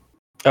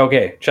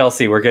Okay,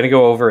 Chelsea, we're going to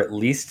go over at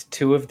least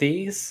two of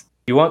these.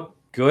 Do you want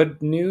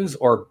good news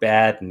or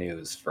bad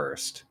news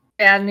first?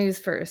 Bad news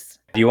first.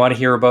 Do you want to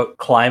hear about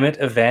climate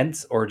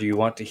events or do you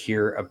want to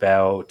hear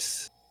about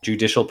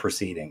judicial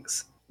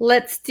proceedings?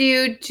 Let's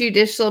do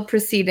judicial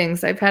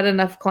proceedings. I've had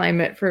enough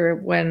climate for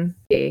one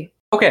day.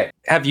 Okay,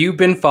 have you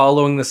been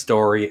following the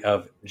story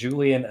of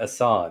Julian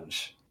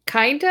Assange?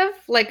 Kind of.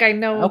 Like I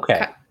know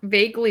Okay.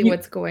 vaguely You-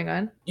 what's going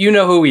on. You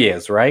know who he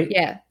is, right?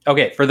 Yeah.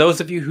 Okay, for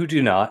those of you who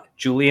do not,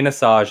 Julian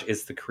Assange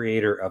is the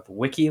creator of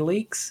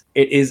WikiLeaks.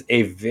 It is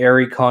a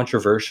very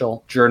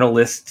controversial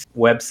journalist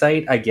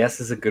website, I guess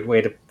is a good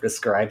way to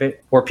describe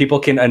it, where people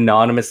can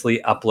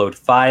anonymously upload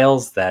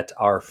files that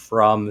are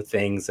from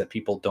things that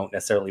people don't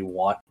necessarily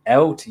want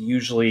out,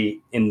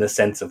 usually in the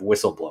sense of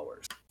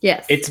whistleblowers.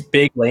 Yes. Its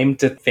big claim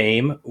to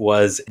fame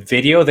was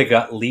video that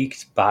got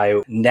leaked by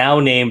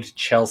now named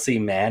Chelsea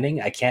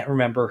Manning. I can't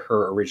remember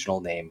her original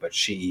name, but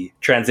she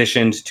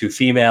transitioned to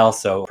female,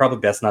 so probably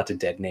best not to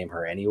dead name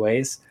her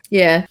anyways.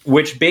 Yeah.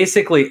 Which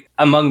basically,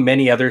 among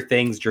many other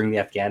things during the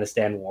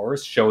Afghanistan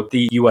wars, showed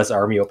the US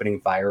Army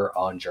opening fire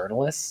on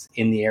journalists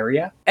in the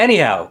area.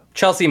 Anyhow,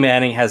 Chelsea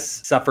Manning has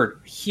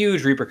suffered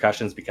huge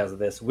repercussions because of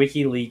this.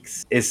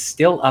 WikiLeaks is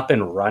still up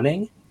and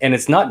running. And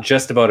it's not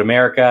just about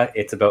America,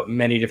 it's about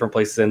many different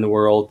places in the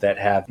world that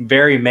have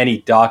very many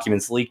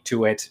documents leaked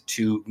to it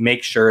to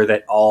make sure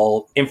that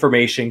all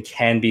information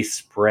can be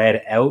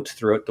spread out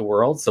throughout the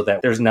world so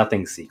that there's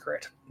nothing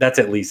secret. That's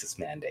at least its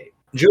mandate.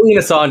 Julian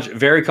Assange,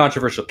 very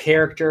controversial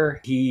character.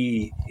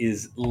 He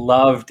is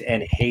loved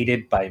and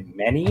hated by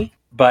many,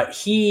 but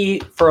he,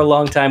 for a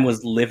long time,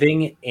 was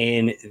living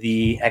in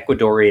the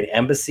Ecuadorian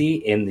embassy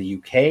in the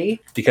UK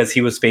because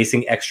he was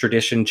facing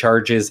extradition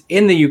charges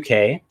in the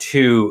UK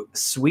to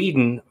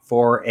Sweden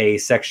for a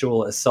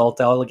sexual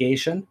assault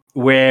allegation,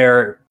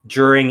 where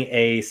during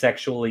a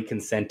sexually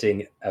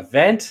consenting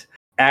event,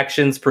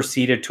 actions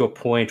proceeded to a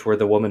point where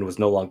the woman was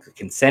no longer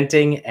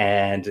consenting,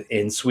 and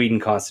in Sweden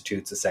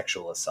constitutes a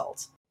sexual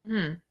assault.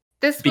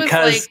 This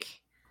Because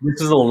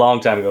this was a long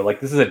time ago, like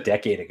this is a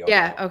decade ago.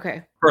 Yeah, now.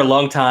 okay. For a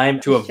long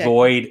time to Just checking.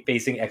 avoid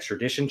facing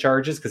extradition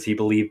charges because he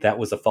believed that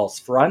was a false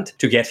front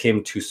to get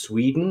him to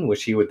Sweden,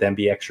 which he would then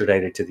be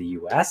extradited to the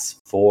US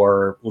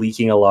for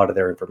leaking a lot of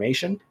their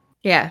information.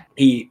 Yeah.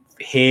 He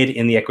hid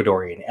in the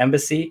Ecuadorian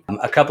embassy.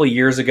 A couple of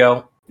years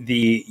ago,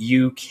 the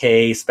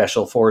UK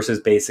Special Forces,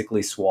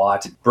 basically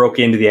SWAT, broke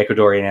into the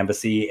Ecuadorian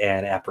embassy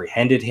and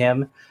apprehended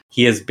him.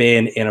 He has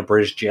been in a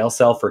British jail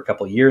cell for a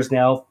couple of years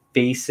now,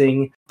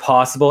 facing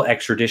possible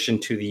extradition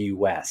to the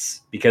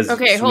US because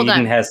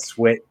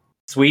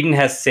Sweden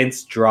has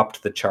since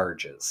dropped the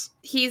charges.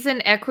 He's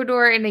in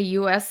Ecuador in a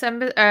US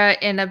in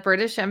a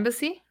British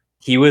embassy?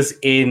 He was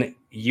in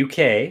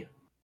UK,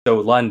 so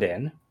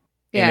London,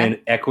 in an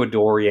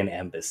Ecuadorian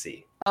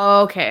embassy.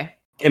 Oh, okay.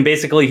 And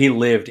basically, he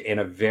lived in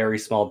a very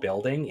small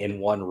building in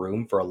one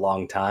room for a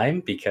long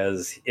time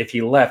because if he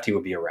left, he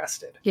would be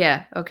arrested.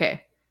 Yeah,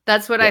 okay.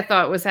 That's what I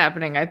thought was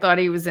happening. I thought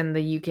he was in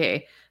the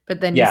UK,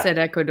 but then you said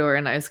Ecuador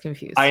and I was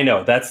confused. I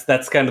know.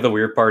 That's kind of the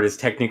weird part is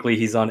technically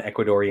he's on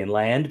Ecuadorian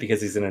land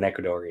because he's in an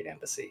Ecuadorian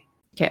embassy.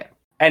 Okay.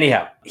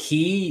 Anyhow,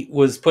 he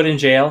was put in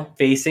jail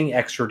facing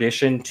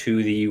extradition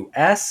to the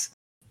US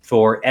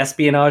for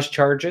espionage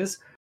charges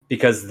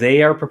because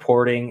they are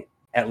purporting,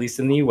 at least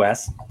in the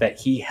US, that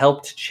he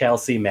helped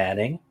Chelsea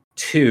Manning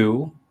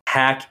to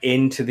hack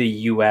into the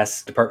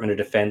US Department of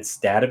Defense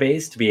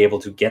database to be able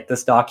to get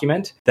this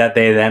document that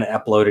they then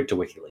uploaded to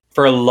WikiLeaks.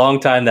 For a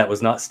long time, that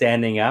was not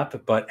standing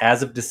up, but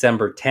as of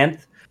December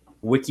 10th,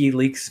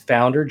 WikiLeaks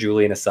founder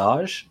Julian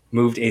Assange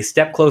moved a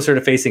step closer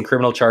to facing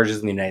criminal charges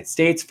in the United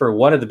States for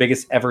one of the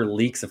biggest ever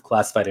leaks of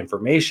classified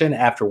information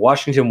after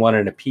Washington won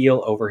an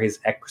appeal over his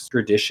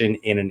extradition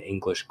in an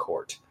English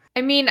court.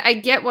 I mean, I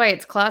get why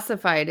it's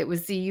classified. It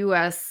was the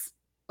U.S.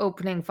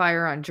 opening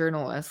fire on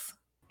journalists.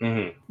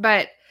 Mm-hmm.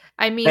 But,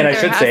 I mean... And I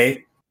should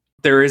say,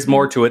 there is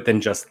more to it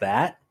than just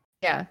that.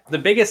 Yeah. The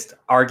biggest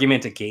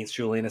argument against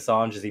Julian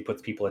Assange is he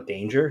puts people in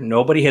danger.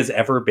 Nobody has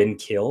ever been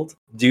killed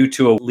due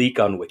to a leak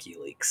on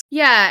WikiLeaks.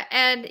 Yeah,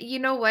 and you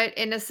know what?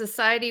 In a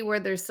society where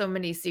there's so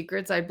many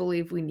secrets, I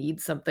believe we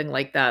need something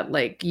like that.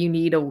 Like, you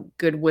need a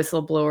good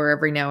whistleblower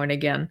every now and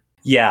again.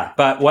 Yeah,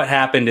 but what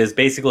happened is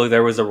basically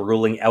there was a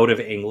ruling out of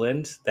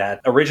England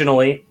that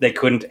originally they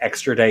couldn't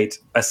extradite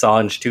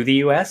Assange to the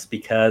US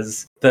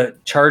because the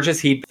charges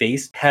he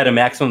faced had a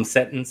maximum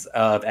sentence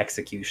of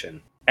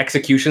execution.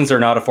 Executions are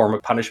not a form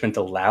of punishment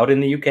allowed in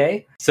the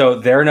UK, so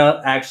they're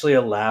not actually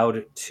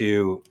allowed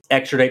to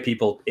extradite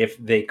people if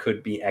they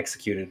could be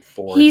executed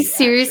for. He's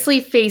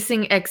seriously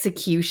facing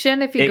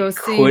execution if he goes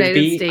to the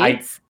United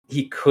States?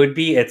 He could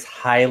be. It's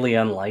highly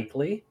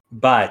unlikely,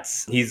 but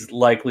he's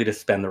likely to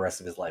spend the rest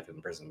of his life in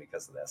prison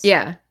because of this.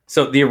 Yeah.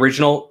 So the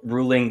original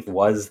ruling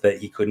was that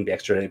he couldn't be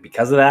extradited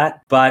because of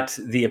that, but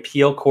the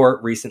appeal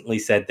court recently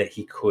said that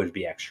he could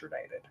be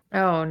extradited.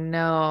 Oh,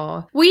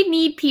 no. We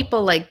need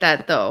people like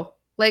that, though.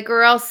 Like,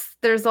 or else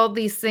there's all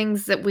these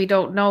things that we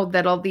don't know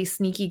that all these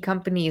sneaky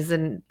companies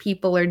and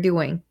people are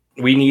doing.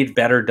 We need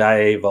better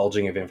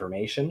divulging of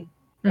information.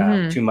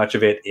 Too much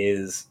of it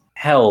is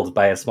held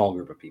by a small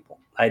group of people.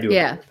 I do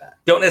Yeah. agree with that.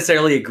 Don't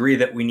necessarily agree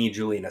that we need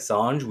Julian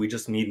Assange. We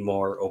just need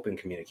more open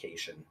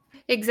communication.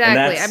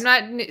 Exactly. I'm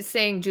not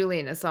saying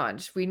Julian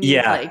Assange. We need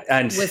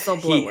and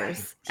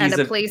whistleblowers and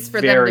a place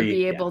for them to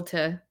be able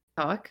to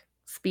talk,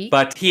 speak.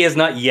 But he has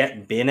not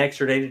yet been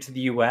extradited to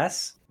the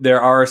US.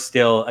 There are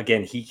still,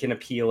 again, he can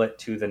appeal it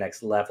to the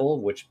next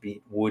level, which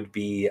would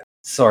be,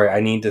 sorry, I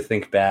need to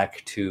think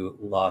back to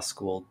law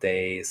school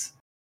days.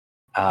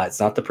 It's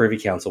not the Privy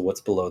Council.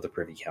 What's below the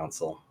Privy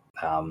Council?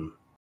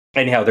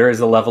 Anyhow, there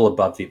is a level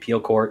above the appeal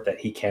court that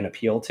he can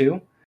appeal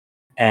to.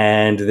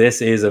 And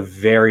this is a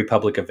very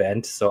public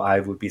event, so I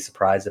would be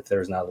surprised if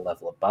there's not a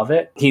level above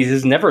it. He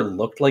has never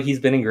looked like he's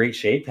been in great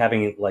shape,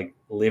 having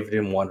lived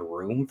in one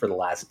room for the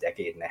last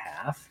decade and a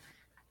half.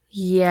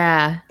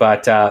 Yeah.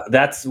 But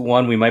that's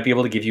one we might be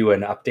able to give you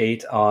an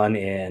update on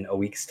in a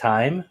week's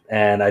time.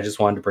 And I just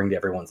wanted to bring to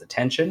everyone's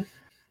attention.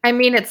 I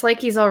mean, it's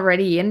like he's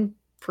already in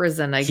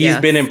prison, I guess. He's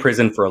been in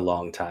prison for a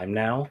long time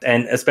now.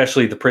 And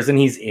especially the prison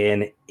he's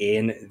in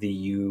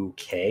the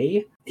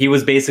UK. He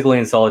was basically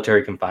in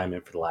solitary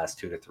confinement for the last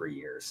 2 to 3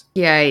 years.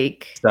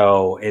 Yike.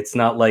 So it's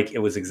not like it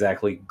was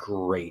exactly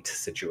great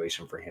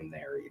situation for him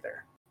there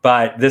either.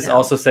 But this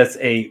also sets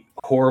a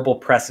horrible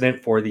precedent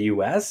for the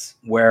US,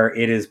 where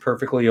it is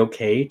perfectly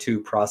okay to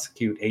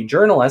prosecute a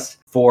journalist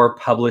for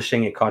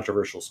publishing a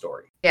controversial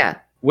story. Yeah.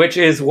 Which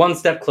is one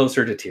step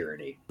closer to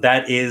tyranny.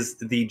 That is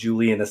the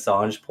Julian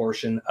Assange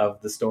portion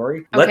of the story.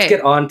 Okay. Let's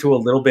get on to a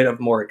little bit of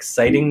more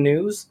exciting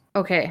news.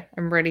 Okay,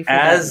 I'm ready for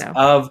that now. As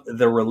of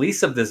the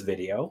release of this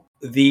video,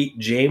 the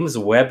James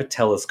Webb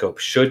Telescope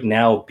should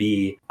now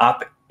be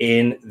up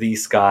in the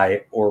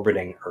sky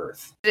orbiting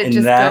Earth. Did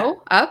it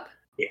go up?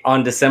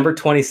 On December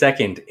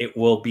 22nd, it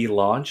will be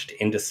launched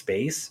into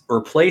space,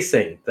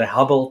 replacing the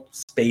Hubble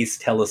Space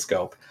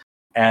Telescope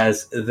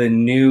as the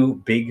new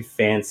big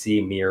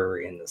fancy mirror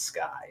in the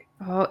sky.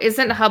 Oh,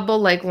 isn't Hubble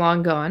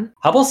long gone?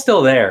 Hubble's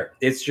still there.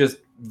 It's just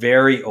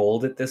very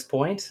old at this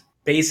point.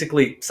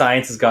 Basically,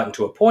 science has gotten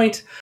to a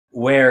point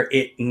where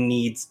it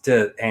needs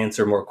to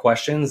answer more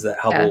questions that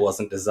Hubble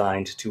wasn't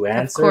designed to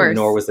answer,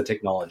 nor was the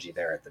technology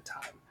there at the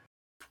time.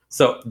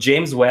 So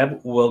James Webb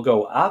will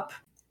go up.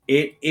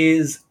 It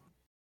is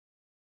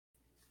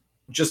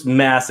just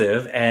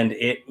massive, and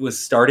it was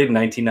started in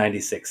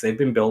 1996. They've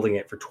been building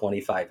it for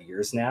 25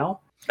 years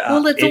now.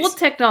 Well, it's old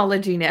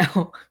technology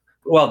now.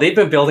 Well, they've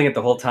been building it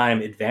the whole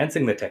time,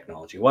 advancing the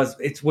technology,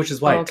 which is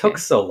why it took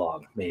so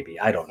long, maybe.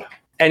 I don't know.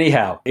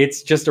 Anyhow,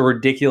 it's just a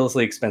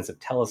ridiculously expensive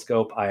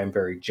telescope. I am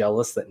very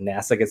jealous that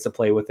NASA gets to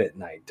play with it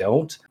and I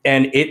don't.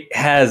 And it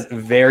has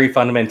very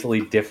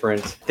fundamentally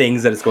different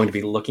things that it's going to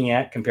be looking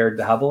at compared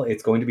to Hubble.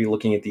 It's going to be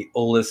looking at the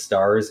oldest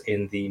stars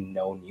in the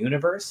known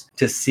universe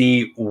to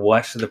see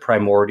what the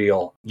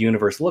primordial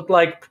universe looked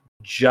like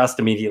just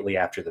immediately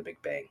after the Big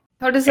Bang.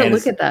 How does it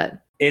look at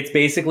that? It's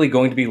basically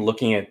going to be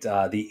looking at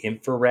the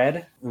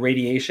infrared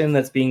radiation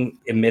that's being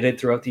emitted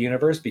throughout the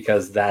universe,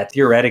 because that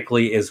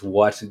theoretically is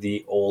what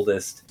the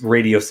oldest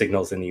radio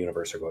signals in the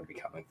universe are going to be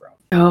coming from.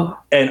 Oh.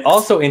 And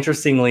also,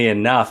 interestingly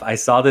enough, I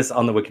saw this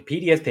on the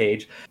Wikipedia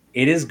page.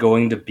 It is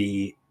going to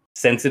be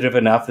sensitive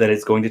enough that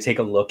it's going to take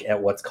a look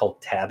at what's called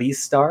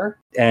Tabby's star.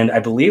 And I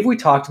believe we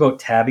talked about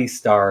Tabby's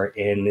star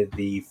in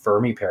the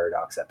Fermi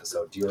Paradox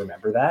episode. Do you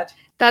remember that?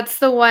 That's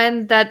the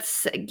one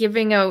that's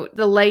giving out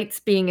the lights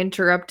being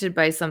interrupted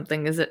by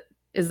something. Is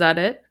that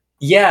it?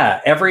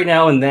 Yeah, every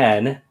now and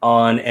then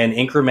on an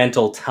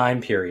incremental time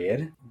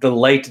period, the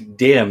light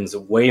dims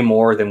way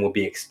more than will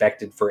be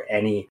expected for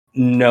any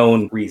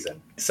known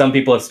reason. Some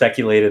people have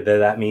speculated that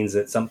that means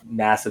that some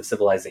massive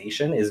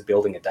civilization is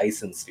building a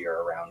Dyson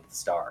sphere around the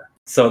star.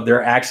 So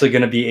they're actually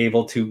going to be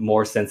able to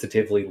more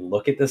sensitively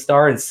look at the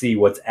star and see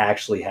what's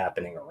actually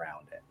happening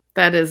around it.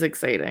 That is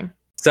exciting.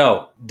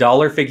 So,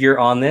 dollar figure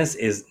on this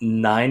is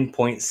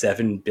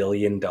 $9.7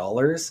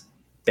 billion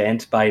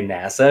spent by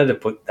NASA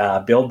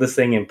to build this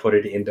thing and put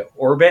it into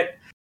orbit.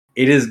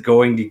 It is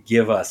going to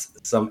give us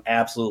some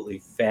absolutely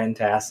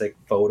fantastic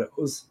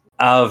photos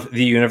of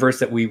the universe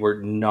that we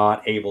were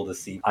not able to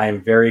see. I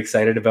am very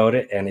excited about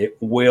it, and it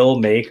will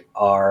make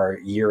our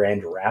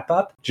year-end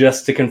wrap-up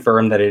just to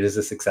confirm that it is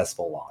a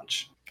successful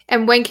launch.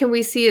 And when can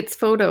we see its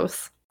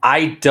photos?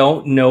 I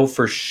don't know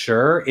for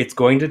sure. It's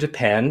going to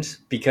depend,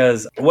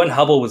 because when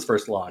Hubble was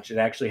first launched, it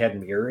actually had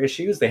mirror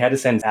issues. They had to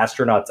send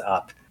astronauts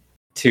up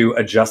to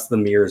adjust the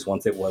mirrors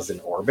once it was in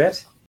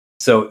orbit.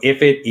 So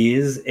if it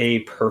is a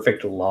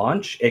perfect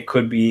launch, it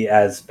could be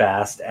as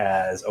fast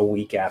as a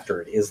week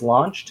after it is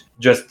launched,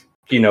 just,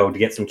 to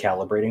get some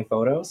calibrating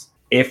photos.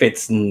 If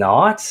it's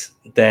not,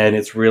 then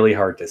it's really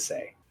hard to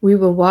say. We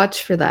will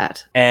watch for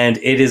that. And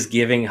it is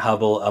giving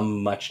Hubble a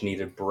much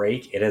needed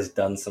break. It has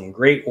done some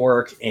great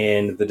work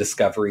in the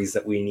discoveries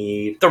that we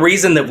need. The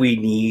reason that we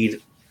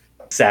need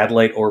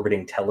satellite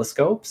orbiting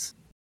telescopes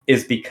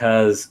is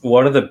because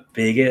one of the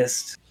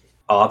biggest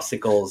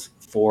obstacles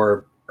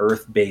for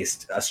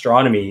Earth-based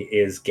astronomy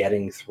is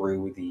getting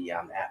through the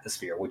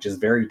atmosphere, which is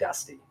very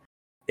dusty.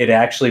 it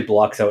actually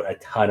blocks out a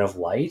ton of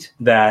light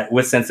that,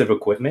 with sensitive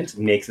equipment,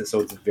 makes it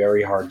so it's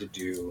very hard to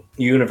do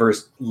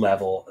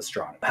universe-level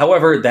astronomy.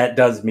 However, that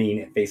does mean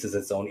it faces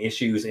its own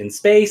issues in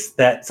space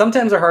that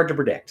sometimes are hard to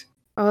predict.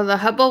 Oh, the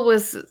Hubble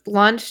was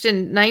launched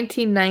in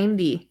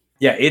 1990.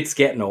 Yeah, it's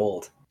getting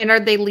old. And are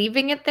they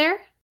leaving it there?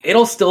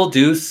 It'll still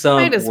do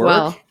some Might as work,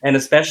 well. and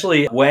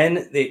especially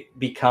when it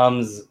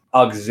becomes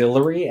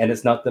auxiliary and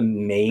it's not the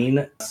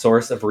main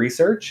source of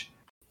research,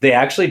 they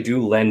actually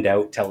do lend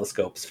out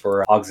telescopes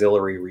for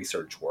auxiliary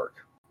research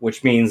work,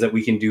 which means that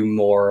we can do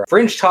more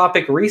fringe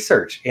topic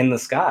research in the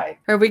sky.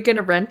 Are we going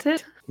to rent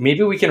it?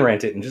 Maybe we can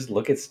rent it and just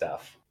look at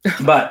stuff.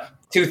 But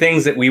two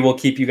things that we will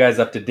keep you guys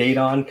up to date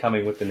on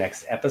coming with the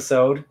next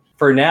episode.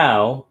 For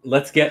now,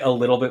 let's get a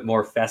little bit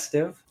more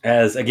festive,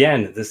 as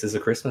again, this is a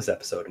Christmas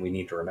episode and we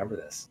need to remember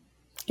this.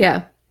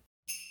 Yeah.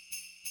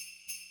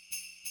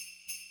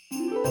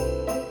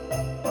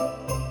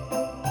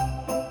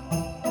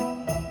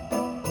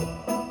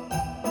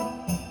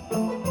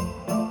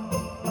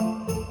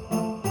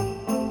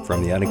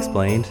 From the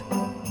unexplained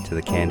to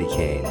the candy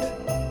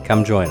caned,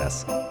 come join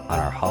us on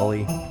our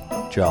holly,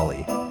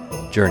 jolly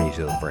journey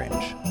to the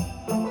fringe.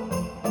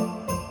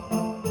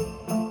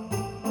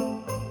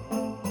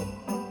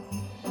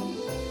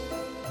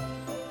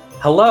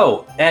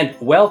 Hello and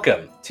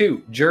welcome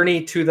to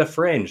Journey to the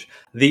Fringe,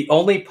 the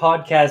only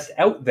podcast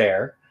out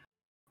there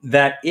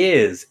that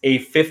is a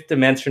fifth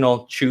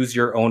dimensional choose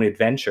your own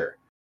adventure.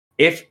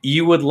 If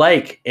you would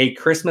like a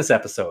Christmas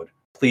episode,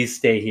 please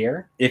stay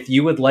here. If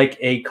you would like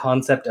a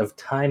concept of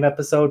time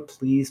episode,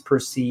 please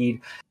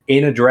proceed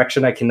in a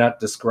direction I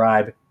cannot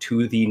describe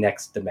to the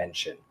next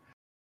dimension.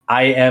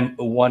 I am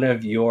one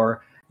of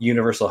your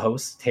universal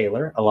hosts,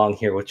 Taylor, along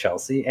here with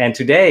Chelsea, and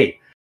today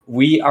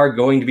we are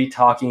going to be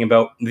talking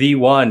about the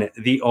one,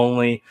 the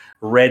only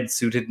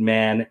red-suited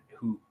man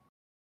who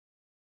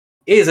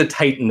is a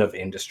titan of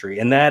industry,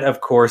 and that,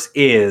 of course,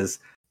 is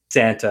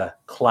Santa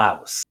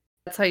Claus.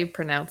 That's how you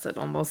pronounce it,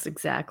 almost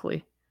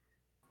exactly.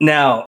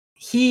 Now,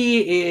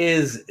 he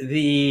is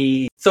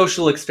the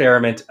social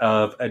experiment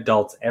of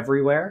adults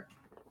everywhere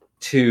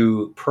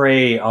to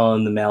prey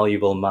on the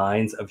malleable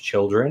minds of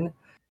children,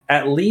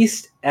 at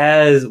least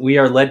as we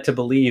are led to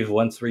believe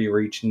once we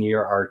reach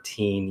near our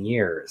teen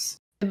years.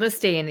 In this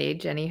day and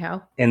age,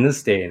 anyhow. In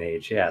this day and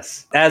age,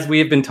 yes. As we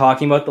have been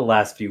talking about the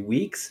last few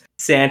weeks,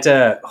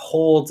 Santa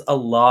holds a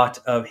lot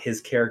of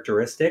his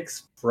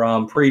characteristics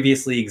from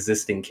previously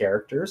existing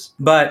characters,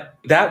 but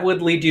that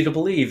would lead you to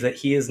believe that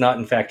he is not,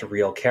 in fact, a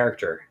real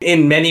character.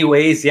 In many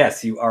ways,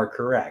 yes, you are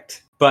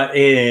correct. But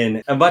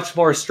in a much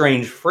more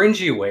strange,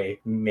 fringy way,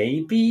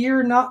 maybe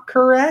you're not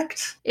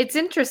correct. It's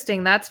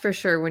interesting, that's for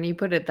sure, when you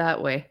put it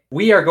that way.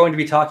 We are going to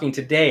be talking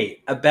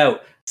today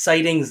about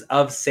sightings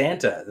of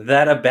Santa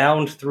that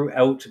abound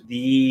throughout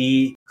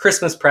the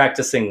Christmas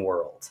practicing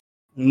world.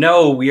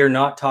 No, we are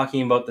not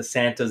talking about the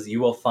Santas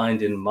you will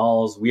find in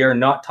malls. We are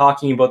not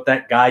talking about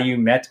that guy you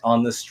met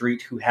on the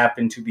street who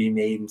happened to be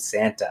named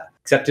Santa,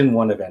 except in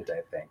one event,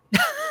 I think.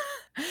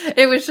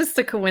 It was just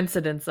a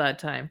coincidence that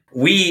time.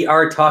 We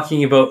are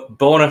talking about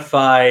bona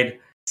fide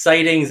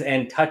sightings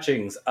and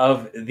touchings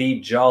of the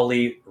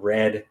jolly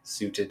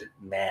red-suited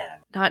man.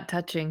 Not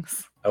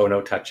touchings. Oh,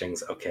 no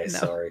touchings. Okay, No.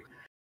 Sorry.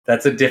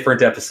 That's a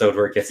different episode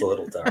where it gets a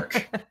little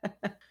dark.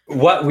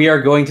 What we are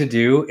going to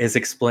do is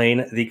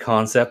explain the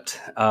concept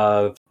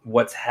of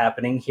what's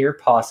happening here,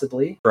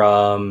 possibly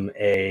from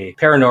a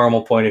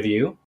paranormal point of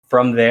view.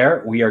 From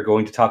there, we are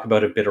going to talk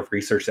about a bit of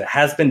research that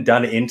has been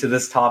done into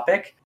this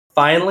topic.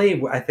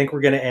 Finally, I think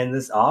we're going to end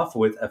this off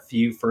with a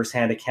few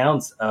firsthand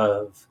accounts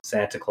of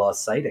Santa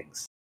Claus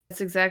sightings.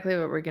 That's exactly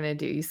what we're going to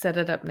do. You set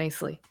it up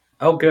nicely.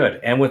 Oh, good.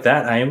 And with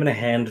that, I am going to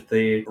hand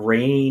the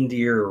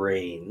reindeer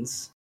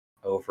reins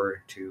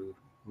over to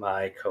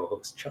my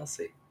co-host,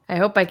 Chelsea. I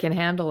hope I can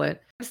handle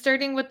it.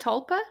 Starting with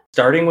Tulpa?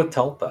 Starting with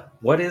Tulpa.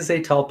 What is a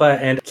Tulpa?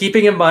 And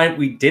keeping in mind,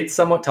 we did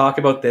somewhat talk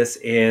about this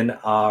in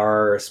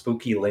our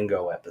Spooky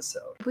Lingo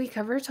episode. Did we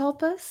cover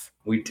Tulpas?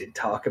 We did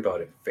talk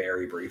about it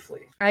very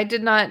briefly. I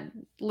did not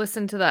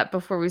listen to that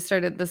before we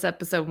started this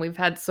episode. We've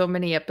had so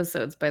many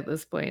episodes by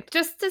this point.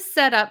 Just to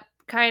set up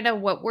kind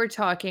of what we're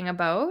talking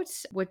about,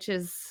 which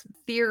is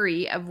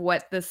theory of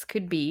what this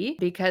could be,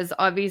 because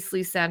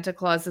obviously Santa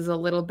Claus is a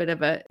little bit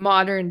of a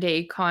modern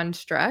day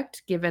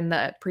construct given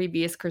the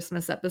previous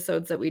Christmas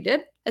episodes that we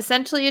did.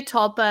 Essentially, a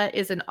tulpa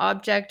is an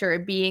object or a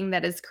being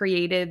that is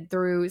created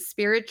through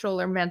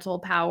spiritual or mental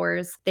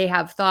powers. They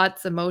have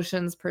thoughts,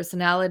 emotions,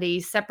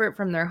 personality separate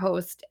from their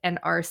host and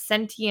are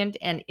sentient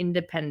and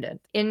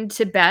independent. In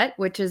Tibet,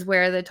 which is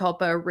where the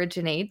tulpa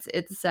originates,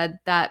 it's said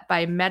that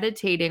by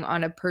meditating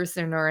on a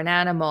person or an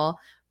animal,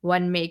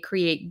 one may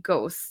create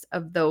ghosts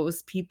of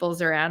those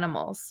peoples or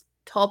animals.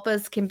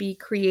 Tulpas can be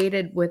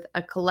created with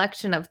a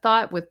collection of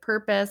thought with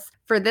purpose.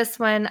 For this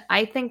one,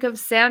 I think of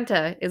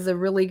Santa is a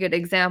really good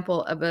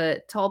example of a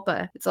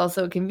tulpa. It's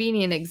also a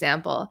convenient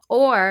example.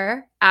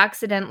 Or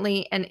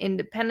accidentally and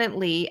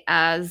independently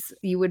as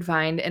you would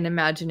find an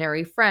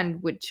imaginary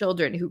friend with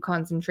children who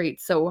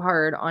concentrate so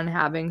hard on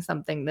having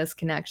something this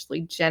can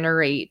actually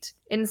generate,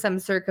 in some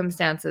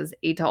circumstances,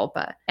 a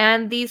tulpa.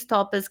 And these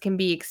tulpas can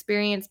be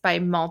experienced by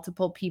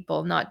multiple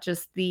people, not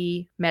just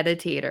the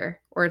meditator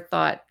or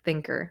thought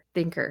thinker.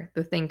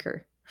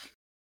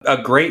 A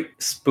great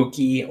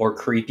spooky or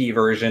creepy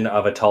version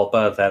of a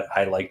tulpa that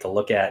I like to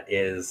look at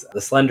is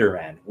the Slender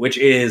Man, which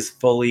is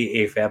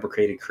fully a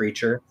fabricated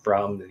creature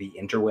from the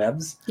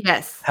interwebs.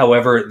 Yes.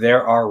 However,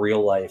 there are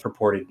real life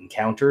reported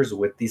encounters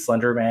with the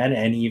Slender Man,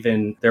 and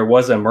even there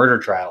was a murder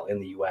trial in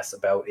the US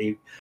about a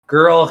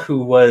girl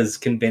who was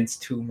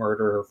convinced to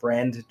murder her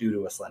friend due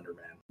to a Slender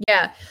Man.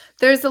 Yeah,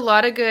 there's a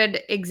lot of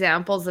good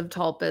examples of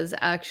tulpas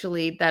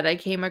actually that I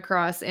came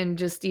across in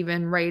just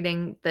even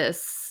writing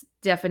this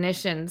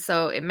definition.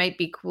 So it might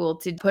be cool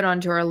to put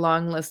onto our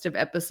long list of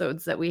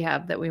episodes that we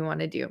have that we want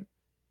to do.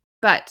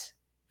 But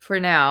for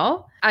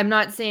now, I'm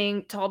not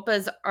saying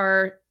tulpas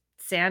are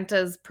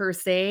Santas per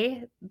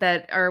se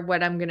that are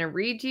what I'm going to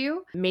read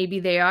you. Maybe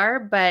they are,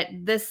 but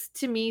this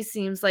to me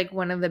seems like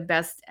one of the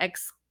best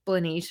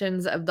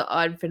explanations of the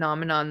odd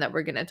phenomenon that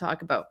we're going to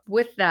talk about.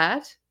 With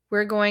that,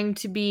 we're going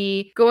to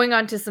be going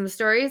on to some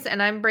stories,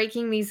 and I'm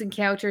breaking these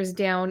encounters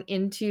down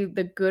into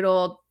the good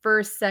old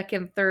first,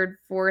 second, third,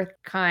 fourth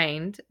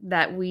kind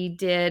that we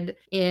did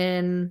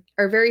in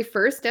our very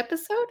first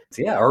episode.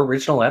 Yeah, our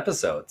original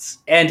episodes.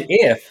 And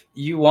if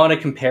you want a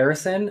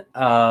comparison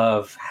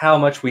of how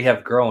much we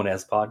have grown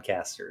as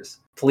podcasters,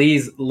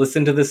 please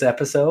listen to this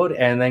episode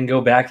and then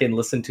go back and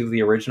listen to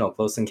the original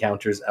Close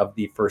Encounters of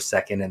the first,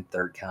 second, and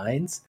third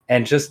kinds,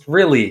 and just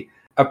really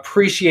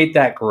appreciate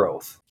that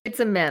growth.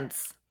 It's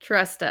immense.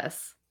 Trust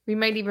us. We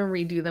might even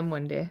redo them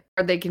one day,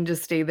 or they can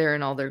just stay there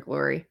in all their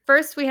glory.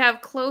 First, we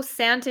have close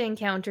Santa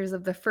encounters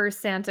of the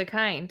first Santa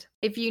kind.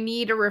 If you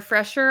need a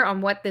refresher on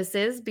what this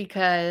is,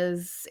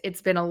 because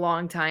it's been a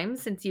long time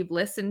since you've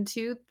listened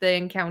to the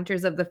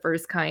Encounters of the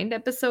First Kind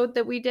episode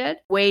that we did,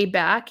 way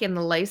back in the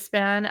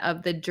lifespan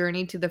of the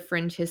Journey to the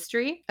Fringe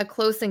history, a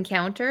close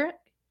encounter,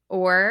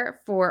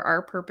 or for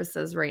our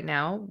purposes right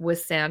now,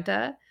 with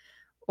Santa,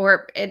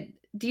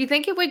 do you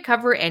think it would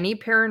cover any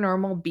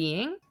paranormal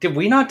being? Did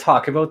we not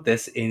talk about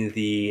this in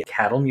the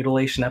cattle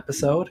mutilation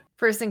episode?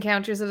 First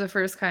Encounters of the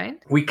First Kind?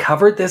 We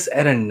covered this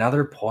at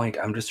another point.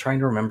 I'm just trying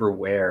to remember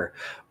where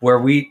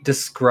we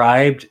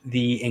described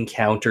the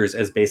encounters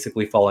as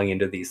basically falling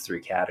into these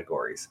three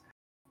categories.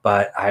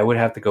 But I would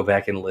have to go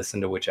back and listen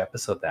to which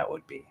episode that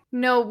would be.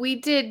 No, we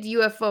did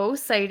UFO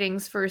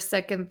sightings first,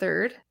 second,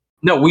 third.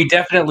 No, we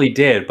definitely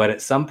did, but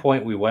at some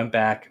point we went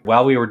back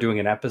while we were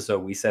doing an episode.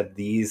 We said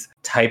these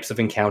types of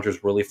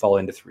encounters really fall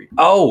into three.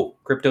 Oh,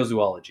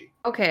 cryptozoology.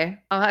 Okay,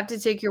 I'll have to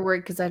take your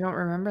word because I don't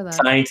remember that.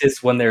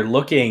 Scientists, when they're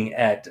looking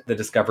at the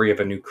discovery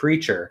of a new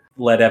creature,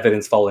 let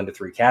evidence fall into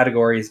three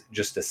categories: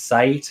 just a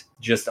sight,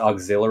 just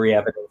auxiliary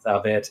evidence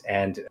of it,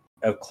 and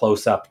a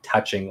close-up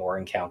touching or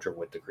encounter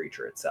with the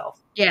creature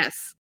itself.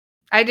 Yes.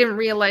 I didn't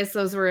realize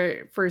those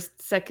were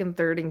first, second,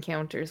 third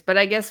encounters, but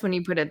I guess when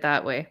you put it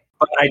that way.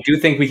 But I do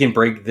think we can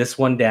break this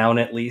one down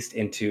at least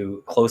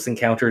into close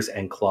encounters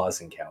and claws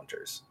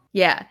encounters.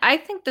 Yeah, I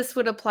think this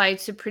would apply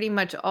to pretty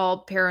much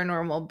all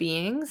paranormal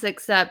beings,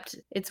 except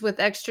it's with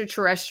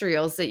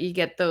extraterrestrials that you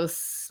get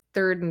those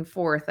third and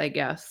fourth, I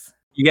guess.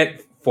 You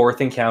get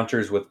fourth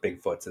encounters with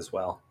Bigfoots as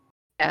well.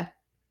 Yeah.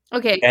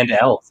 Okay. And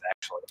elves,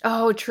 actually.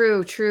 Oh,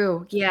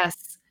 true.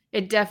 Yes.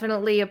 It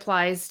definitely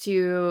applies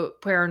to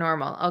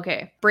paranormal.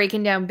 Okay.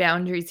 Breaking down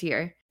boundaries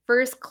here.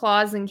 First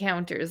claws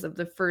encounters of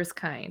the first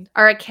kind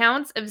are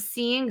accounts of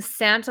seeing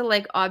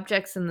Santa-like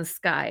objects in the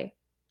sky.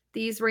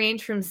 These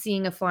range from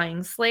seeing a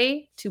flying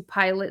sleigh to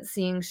pilots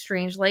seeing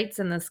strange lights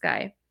in the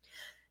sky.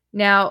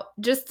 Now,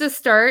 just to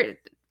start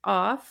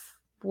off,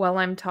 while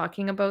I'm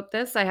talking about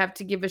this, I have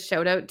to give a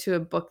shout out to a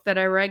book that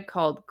I read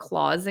called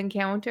Claws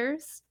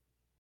Encounters.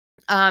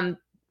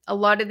 A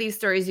lot of these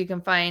stories you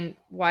can find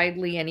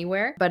widely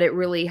anywhere, but it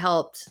really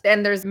helped.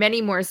 And there's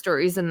many more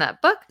stories in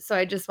that book. So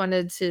I just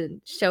wanted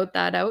to shout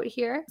that out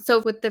here.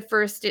 So with the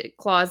first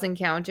claws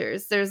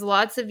encounters, there's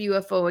lots of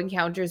UFO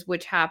encounters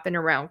which happen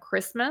around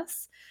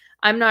Christmas.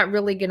 I'm not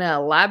really going to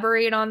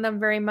elaborate on them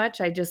very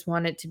much. I just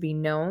want it to be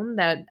known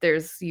that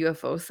there's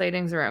UFO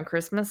sightings around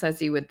Christmas,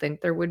 as you would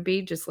think there would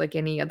be, just like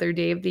any other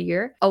day of the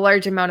year. A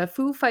large amount of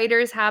Foo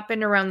Fighters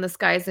happen around the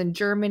skies in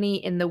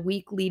Germany in the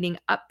week leading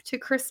up to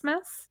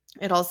Christmas.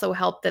 It also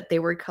helped that they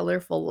were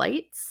colorful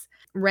lights.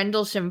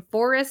 Rendlesham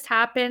Forest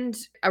happened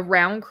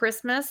around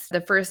Christmas. The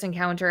first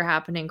encounter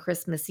happened in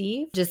Christmas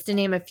Eve, just to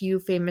name a few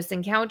famous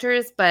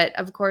encounters. But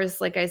of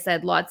course, like I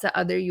said, lots of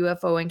other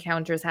UFO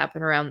encounters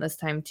happen around this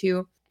time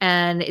too.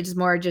 And it's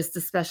more just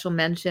a special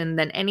mention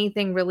than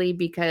anything really,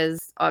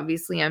 because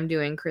obviously I'm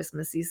doing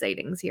Christmassy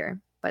sightings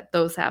here. But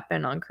those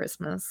happen on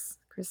Christmas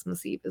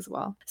Eve as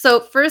well. So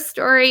first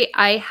story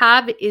I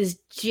have is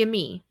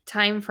Jimmy.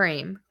 Time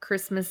frame,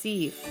 Christmas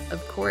Eve,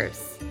 of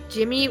course.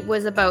 Jimmy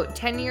was about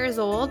 10 years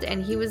old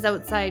and he was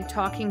outside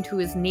talking to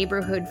his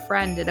neighborhood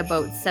friend at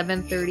about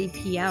 7:30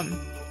 p.m.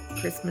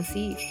 Christmas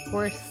Eve, of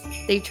course.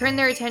 They turn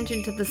their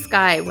attention to the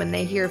sky when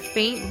they hear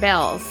faint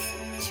bells,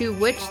 to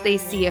which they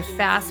see a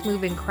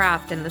fast-moving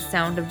craft and the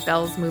sound of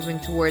bells moving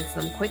towards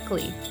them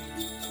quickly.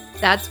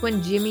 That's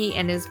when Jimmy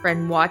and his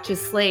friend watch a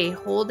sleigh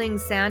holding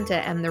Santa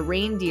and the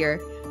reindeer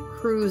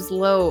cruise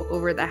low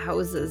over the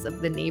houses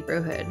of the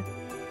neighborhood.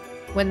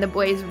 When the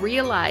boys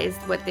realized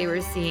what they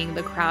were seeing,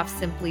 the craft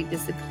simply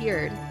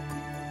disappeared.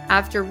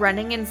 After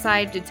running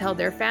inside to tell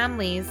their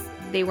families,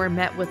 they were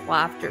met with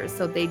laughter,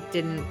 so they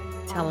didn't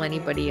tell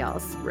anybody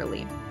else,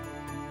 really,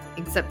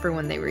 except for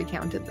when they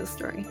recounted the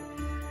story.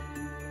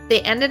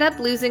 They ended up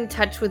losing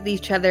touch with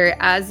each other,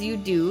 as you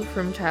do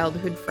from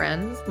childhood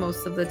friends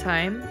most of the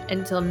time,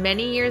 until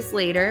many years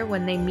later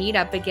when they meet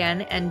up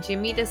again and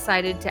Jimmy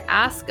decided to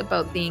ask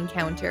about the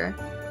encounter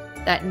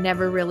that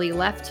never really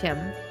left him.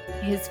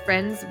 His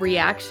friend's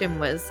reaction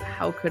was,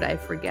 "How could I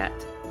forget?"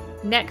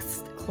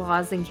 Next,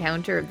 Claus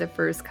encounter of the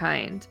first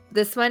kind.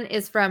 This one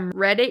is from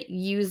Reddit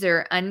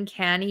user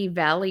Uncanny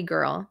Valley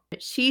Girl.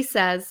 She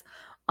says,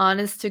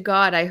 "Honest to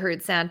God, I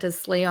heard Santa's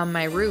sleigh on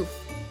my roof.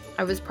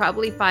 I was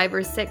probably 5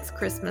 or 6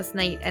 Christmas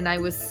night and I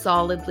was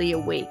solidly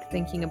awake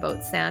thinking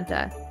about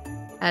Santa,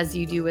 as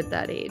you do at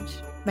that age.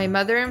 My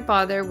mother and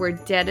father were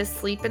dead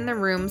asleep in the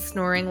room,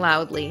 snoring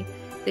loudly.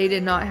 They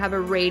did not have a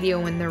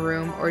radio in the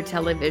room or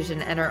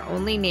television, and our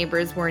only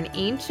neighbors were an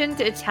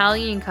ancient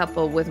Italian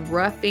couple with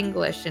rough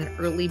English and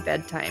early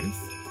bedtimes.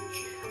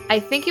 I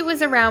think it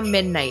was around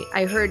midnight.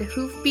 I heard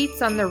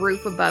hoofbeats on the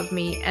roof above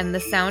me and the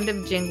sound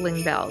of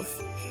jingling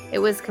bells. It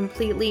was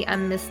completely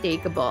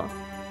unmistakable.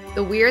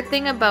 The weird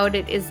thing about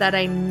it is that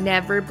I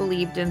never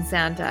believed in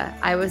Santa.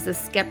 I was a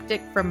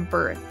skeptic from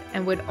birth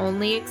and would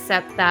only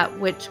accept that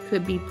which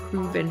could be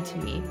proven to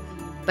me.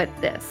 But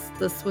this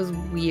was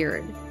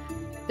weird.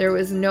 There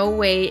was no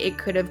way it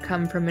could have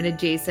come from an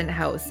adjacent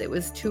house. It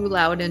was too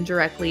loud and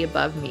directly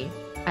above me.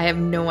 I have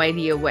no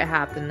idea what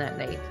happened that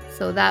night."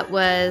 So that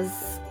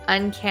was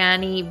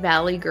Uncanny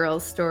Valley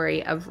Girl's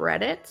story of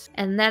Reddit.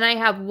 And then I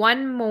have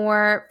one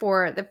more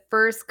for the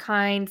first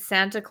kind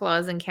Santa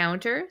Claus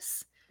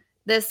encounters.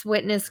 This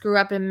witness grew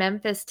up in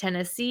Memphis,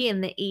 Tennessee in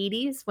the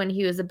 80s when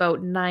he was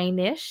about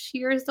 9-ish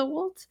years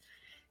old.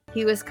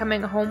 He was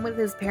coming home with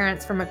his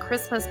parents from a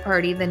Christmas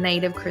party the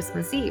night of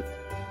Christmas Eve.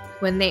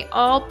 When they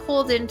all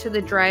pulled into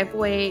the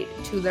driveway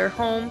to their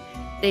home,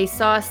 they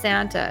saw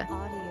Santa,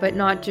 but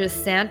not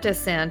just Santa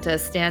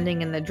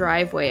standing in the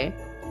driveway.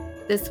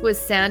 This was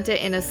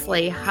Santa in a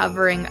sleigh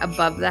hovering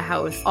above the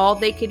house. All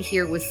they could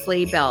hear was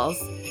sleigh bells,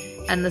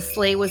 and the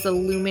sleigh was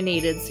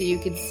illuminated so you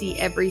could see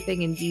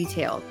everything in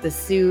detail. The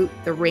suit,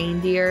 the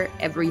reindeer,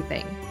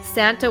 everything.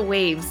 Santa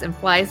waves and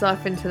flies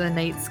off into the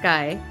night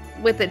sky.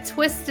 With a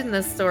twist in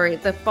this story,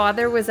 the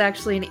father was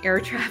actually an air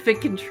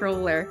traffic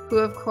controller who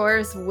of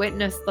course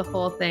witnessed the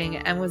whole thing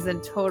and was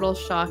in total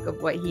shock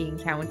of what he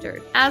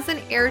encountered. As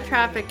an air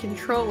traffic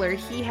controller,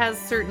 he has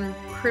certain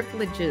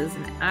privileges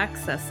and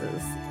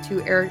accesses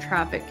to air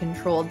traffic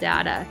control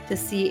data to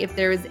see if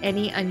there is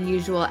any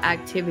unusual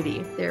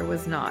activity. There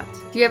was not.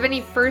 Do you have any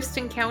first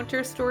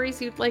encounter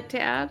stories you'd like to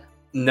add?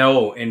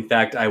 No, in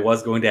fact, I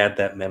was going to add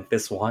that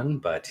Memphis one,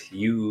 but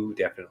you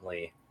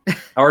definitely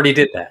already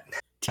did that.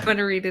 Do you want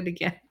to read it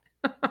again?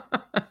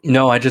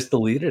 No, I just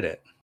deleted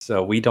it.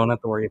 So we don't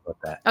have to worry about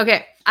that.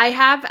 Okay, I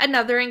have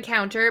another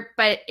encounter,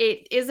 but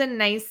it is a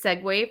nice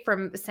segue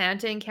from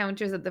Santa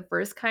encounters of the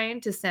first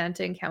kind to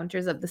Santa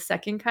encounters of the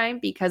second kind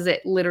because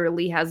it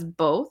literally has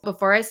both.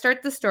 Before I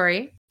start the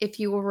story, if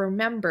you will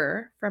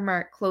remember from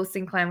our Close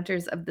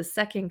Encounters of the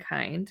Second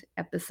Kind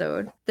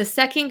episode, the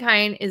second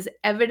kind is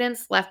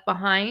evidence left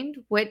behind,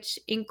 which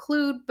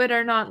include but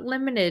are not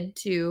limited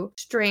to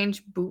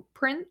strange boot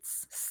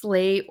prints,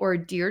 sleigh or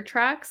deer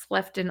tracks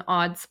left in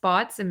odd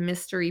spots, and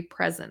mystery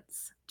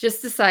presents.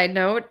 Just a side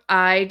note,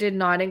 I did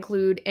not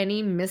include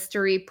any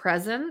mystery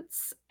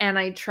presents, and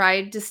I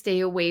tried to stay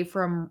away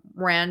from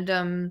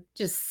random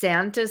just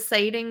Santa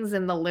sightings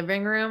in the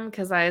living room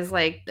because I was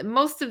like,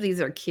 most of these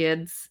are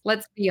kids.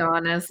 Let's be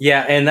honest.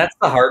 Yeah, and that's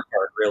the hard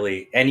part,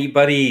 really.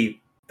 Anybody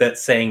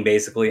that's saying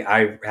basically,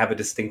 I have a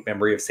distinct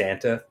memory of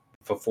Santa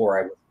before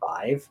I was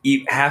 5,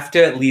 you have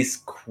to at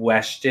least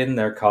question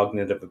their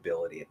cognitive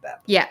ability at that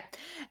point. Yeah.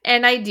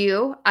 And I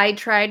do. I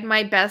tried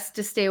my best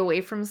to stay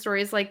away from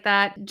stories like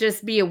that.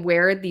 Just be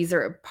aware these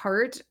are a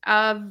part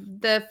of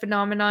the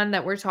phenomenon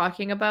that we're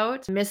talking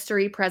about.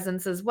 Mystery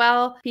presents as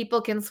well.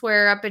 People can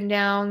swear up and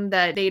down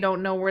that they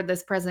don't know where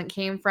this present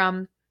came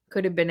from.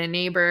 Could have been a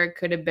neighbor,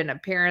 could have been a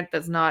parent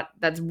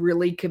that's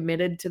really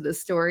committed to the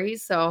story.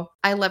 So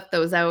I left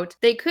those out.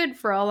 They could,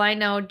 for all I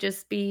know,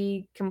 just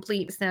be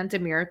complete Santa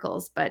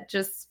miracles. But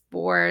just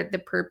for the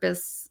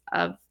purpose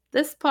of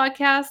this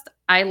podcast,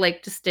 I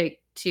like to stick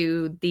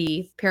to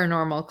the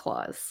paranormal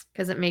clause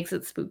because it makes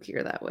it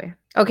spookier that way.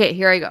 Okay,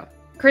 here I go.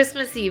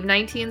 Christmas Eve,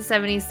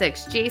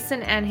 1976.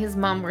 Jason and his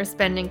mom were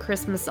spending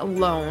Christmas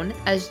alone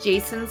as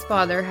Jason's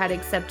father had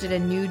accepted a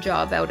new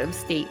job out of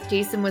state.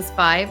 Jason was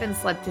 5 and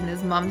slept in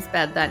his mom's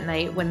bed that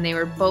night when they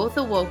were both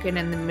awoken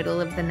in the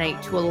middle of the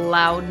night to a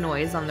loud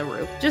noise on the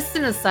roof. Just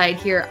an aside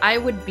here, I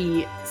would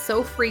be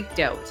so freaked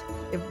out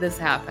if this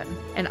happened.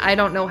 And I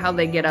don't know how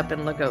they get up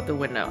and look out the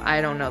window. I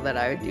don't know that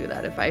I would do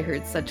that if I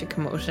heard such a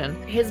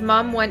commotion. His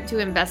mom went to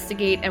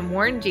investigate and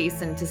warned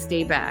Jason to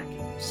stay back.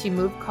 She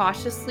moved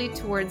cautiously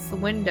towards the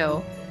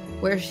window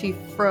where she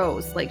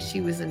froze like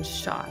she was in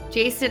shock.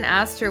 Jason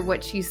asked her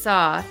what she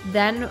saw,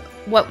 then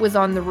what was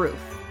on the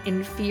roof,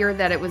 in fear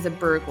that it was a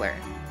burglar.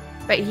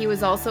 But he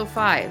was also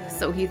 5,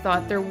 so he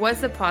thought there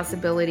was a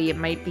possibility it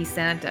might be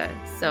Santa.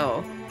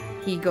 So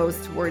he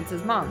goes towards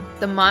his mom.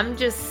 The mom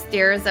just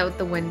stares out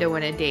the window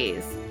in a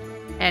daze,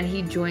 and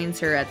he joins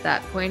her at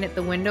that point at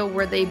the window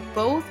where they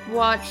both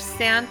watch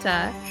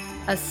Santa,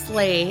 a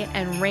sleigh,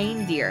 and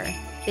reindeer.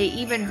 They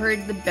even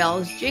heard the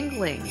bells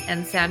jingling,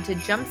 and Santa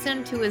jumps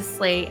into his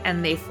sleigh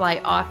and they fly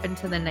off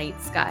into the night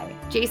sky.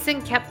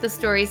 Jason kept the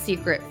story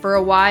secret for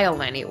a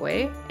while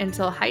anyway,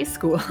 until high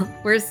school,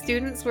 where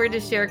students were to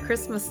share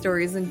Christmas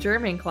stories in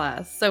German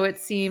class, so it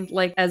seemed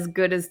like as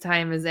good as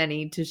time as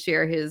any to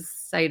share his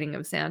sighting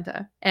of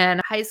Santa.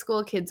 And high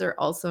school kids are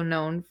also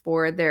known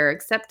for their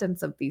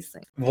acceptance of these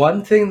things.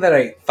 One thing that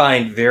I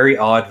find very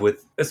odd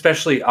with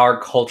especially our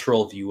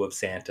cultural view of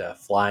Santa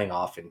flying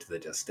off into the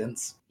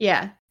distance.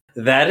 Yeah.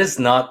 That is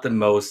not the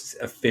most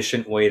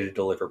efficient way to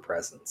deliver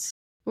presents.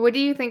 What do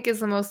you think is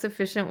the most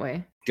efficient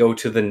way? Go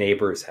to the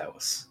neighbor's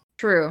house.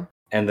 True.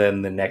 And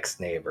then the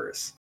next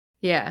neighbor's.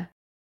 Yeah.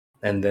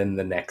 And then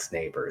the next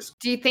neighbor's.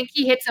 Do you think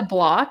he hits a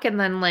block and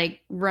then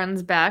like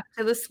runs back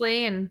to the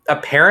sleigh? And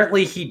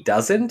apparently he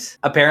doesn't.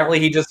 Apparently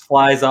he just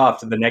flies off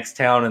to the next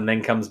town and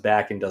then comes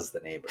back and does the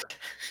neighbor.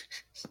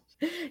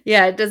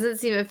 Yeah, it doesn't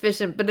seem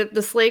efficient, but if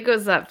the sleigh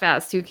goes that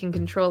fast, who can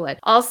control it?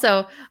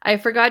 Also, I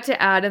forgot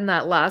to add in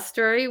that last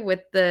story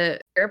with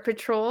the air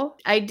patrol,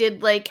 I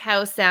did like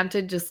how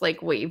Santa just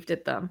like waved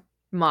at them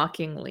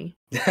mockingly.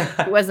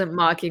 It wasn't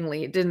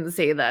mockingly, it didn't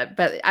say that,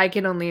 but I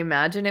can only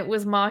imagine it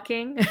was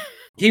mocking.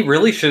 He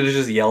really should have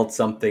just yelled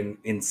something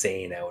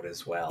insane out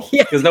as well.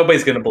 Yeah. Because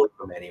nobody's going to believe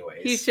him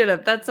anyways. He should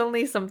have. That's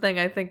only something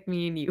I think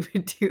me and you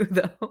would do,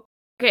 though.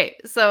 Okay,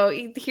 so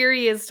here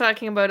he is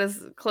talking about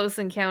his close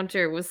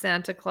encounter with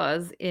Santa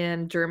Claus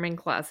in German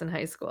class in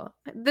high school.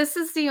 This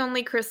is the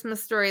only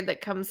Christmas story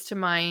that comes to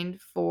mind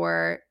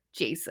for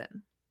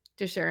Jason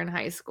to share in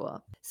high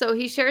school. So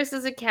he shares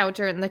his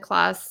encounter and the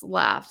class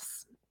laughs,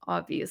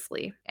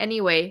 obviously.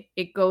 Anyway,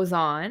 it goes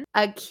on.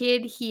 A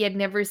kid he had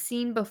never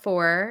seen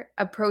before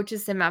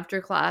approaches him after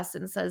class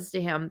and says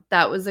to him,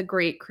 "That was a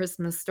great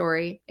Christmas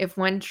story. If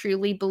one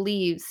truly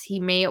believes, he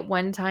may at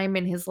one time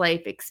in his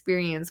life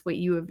experience what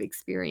you have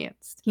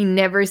experienced." He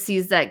never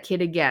sees that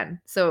kid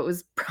again. So it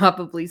was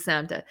probably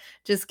Santa.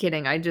 Just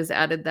kidding. I just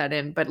added that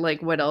in. But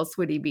like, what else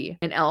would he be?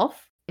 An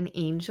elf? An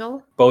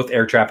angel? Both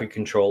air traffic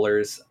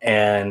controllers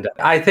and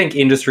I think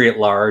industry at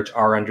large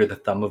are under the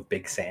thumb of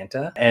Big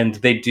Santa, and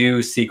they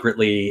do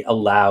secretly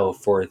allow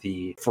for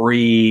the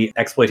free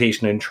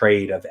exploitation and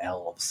trade of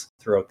elves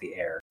throughout the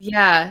air.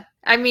 Yeah.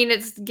 I mean,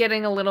 it's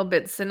getting a little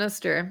bit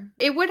sinister.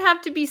 It would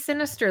have to be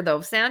sinister,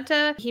 though.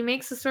 Santa, he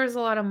makes the stores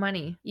a lot of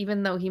money,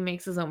 even though he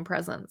makes his own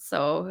presents.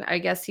 So I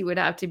guess he would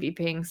have to be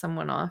paying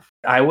someone off.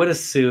 I would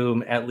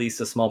assume at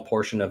least a small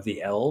portion of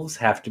the elves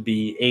have to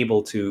be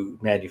able to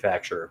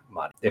manufacture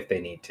money if they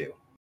need to.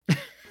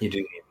 You do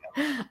need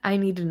an elf. I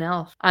need an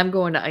elf. I'm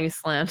going to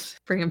Iceland,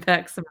 bringing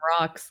back some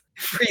rocks.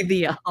 Free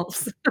the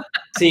elves.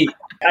 See,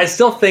 I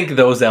still think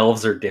those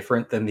elves are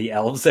different than the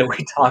elves that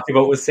we talk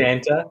about with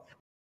Santa.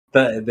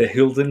 The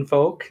Hilden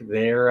folk,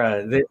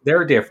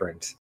 they're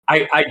different.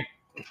 I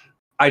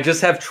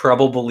just have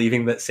trouble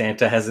believing that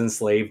Santa has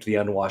enslaved the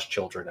unwashed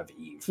children of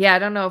Eve. Yeah, I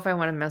don't know if I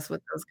want to mess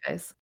with those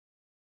guys.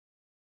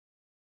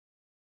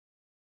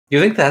 You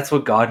think that's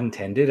what God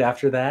intended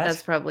after that?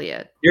 That's probably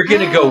it. You're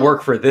gonna go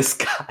work for this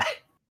guy.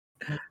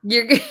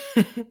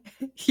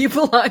 You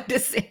belong to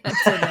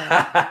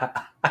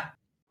Santa now.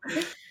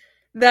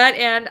 That,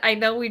 and I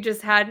know we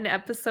just had an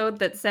episode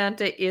that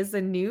Santa is a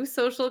new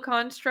social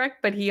construct,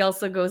 but he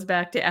also goes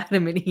back to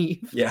Adam and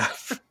Eve. Yeah.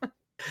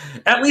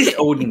 At least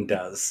Odin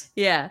does.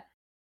 Yeah.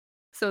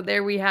 So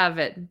there we have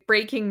it.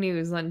 Breaking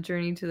news on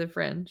Journey to the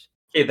Fringe.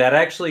 Okay, that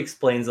actually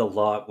explains a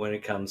lot when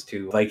it comes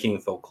to Viking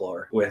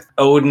folklore, with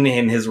Odin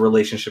and his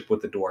relationship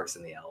with the dwarves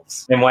and the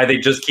elves, and why they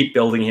just keep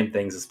building him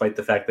things despite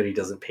the fact that he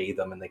doesn't pay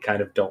them and they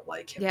kind of don't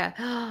like him.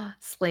 Yeah.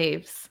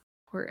 Slaves.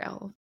 Poor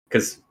elves.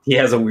 Because he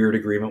has a weird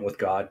agreement with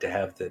God to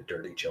have the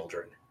dirty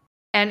children.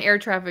 And air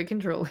traffic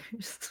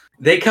controllers.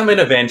 They come in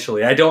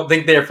eventually. I don't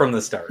think they're from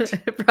the start.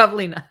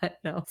 Probably not,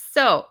 no.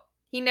 So,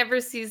 he never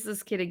sees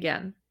this kid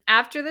again.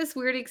 After this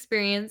weird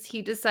experience,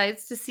 he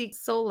decides to seek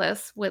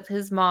solace with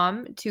his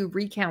mom to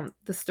recount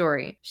the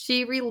story.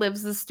 She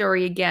relives the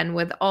story again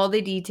with all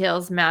the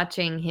details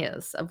matching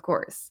his, of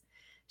course.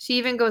 She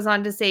even goes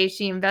on to say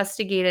she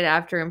investigated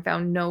after and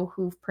found no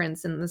hoof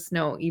prints in the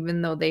snow,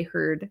 even though they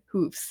heard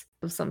hoofs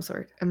of some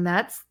sort. And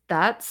that's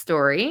that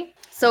story.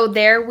 So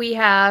there we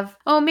have,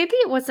 maybe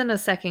it wasn't a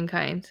second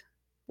kind.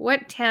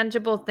 What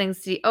tangible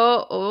things do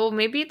you,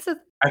 maybe it's a...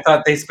 I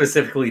thought they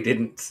specifically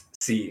didn't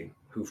see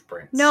hoof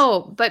prints.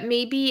 No, but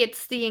maybe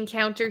it's the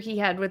encounter he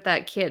had with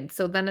that kid.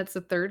 So then it's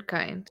a third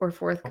kind or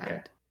fourth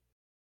kind.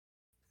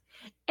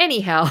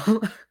 Anyhow,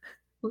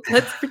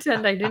 let's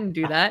pretend I didn't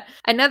do that.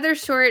 Another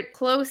short,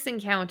 close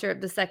encounter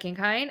of the second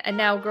kind. A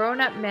now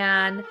grown-up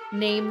man,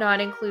 name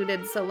not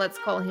included, so let's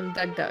call him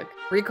Doug Doug,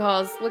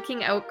 recalls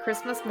looking out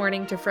Christmas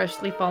morning to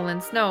freshly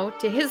fallen snow.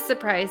 To his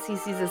surprise, he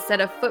sees a set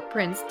of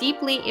footprints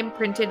deeply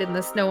imprinted in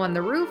the snow on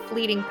the roof,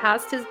 leading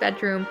past his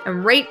bedroom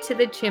and right to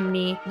the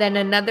chimney, then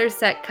another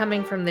set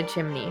coming from the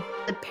chimney.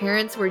 The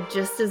parents were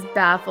just as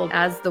baffled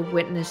as the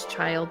witness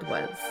child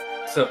was.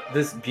 So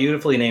this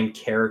beautifully named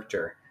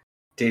character,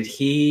 did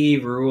he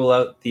rule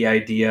out the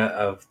idea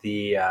of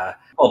the,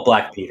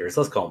 Black Peters?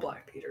 Let's call him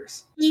Black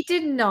Peters. He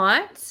did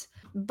not,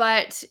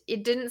 but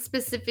it didn't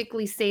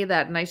specifically say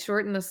that, and I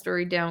shortened the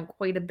story down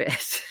quite a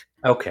bit.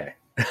 Okay.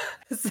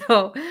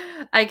 So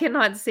I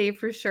cannot say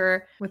for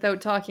sure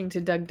without talking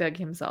to Doug Doug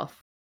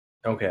himself.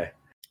 Okay.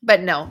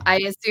 But no, I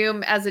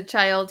assume as a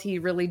child, he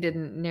really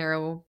didn't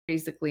narrow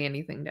basically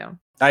anything down.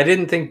 I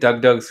didn't think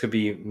Doug Dougs could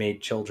be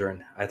made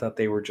children. I thought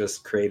they were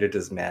just created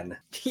as men.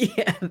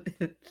 Yeah,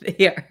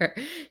 they are.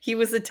 He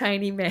was a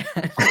tiny man.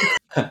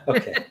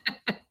 Okay.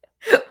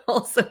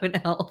 Also an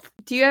elf.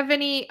 Do you have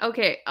any?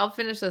 Okay, I'll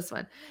finish this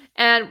one.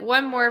 And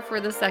one more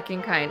for the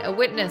second kind. A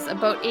witness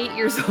about 8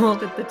 years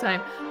old at the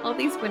time. All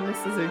these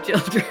witnesses are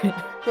children.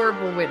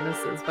 Horrible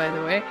witnesses, by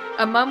the way.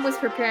 A mom was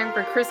preparing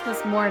for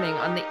Christmas morning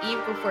on the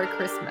eve before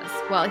Christmas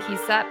while he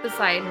sat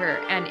beside her,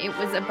 and it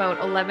was about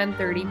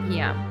 11:30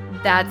 p.m.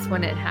 That's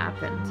when it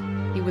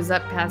happened. He was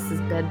up past his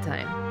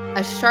bedtime.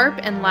 A sharp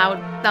and loud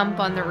thump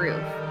on the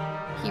roof.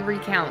 He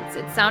recounts,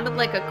 it sounded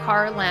like a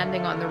car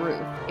landing on the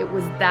roof. It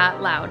was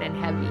that loud and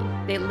heavy.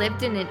 They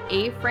lived in an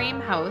A-frame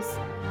house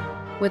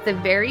with a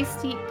very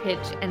steep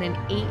pitch and an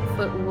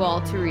 8-foot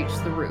wall to reach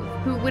the roof.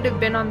 Who would have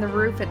been on the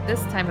roof at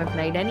this time of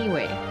night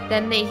anyway?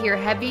 Then they hear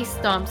heavy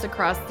stomps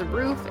across the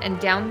roof and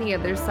down the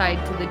other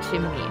side to the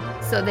chimney.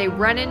 So they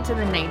run into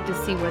the night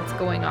to see what's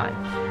going on.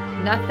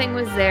 Nothing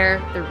was there.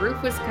 The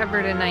roof was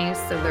covered in ice,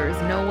 so there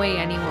was no way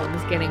anyone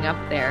was getting up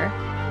there.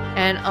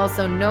 And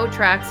also no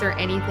tracks or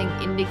anything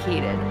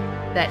indicated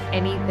that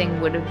anything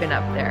would have been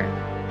up there.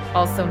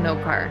 Also no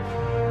car.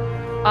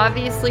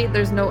 Obviously,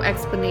 there's no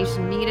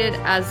explanation needed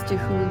as to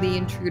who the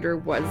intruder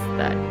was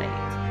that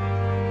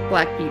night.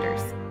 Black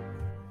Peters.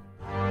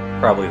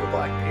 Probably the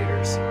Black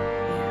Peters.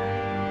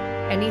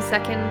 Any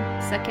second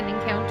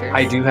encounters?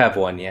 I do have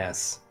one,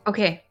 yes.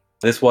 Okay.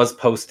 This was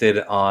posted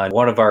on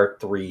one of our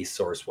 3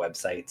 source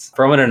websites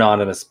from an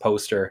anonymous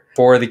poster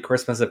for the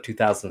Christmas of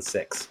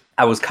 2006.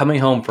 I was coming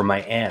home from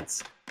my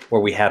aunt's,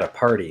 where we had a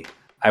party.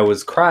 I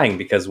was crying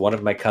because one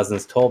of my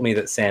cousins told me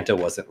that Santa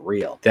wasn't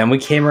real. Then we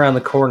came around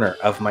the corner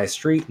of my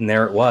street and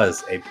there it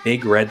was, a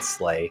big red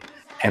sleigh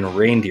and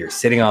reindeer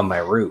sitting on my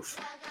roof.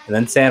 And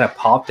then Santa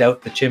popped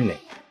out the chimney.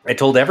 I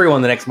told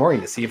everyone the next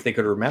morning to see if they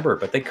could remember,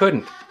 but they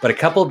couldn't. But a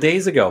couple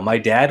days ago, my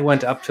dad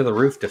went up to the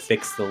roof to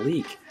fix the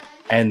leak,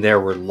 and there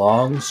were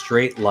long,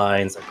 straight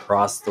lines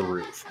across the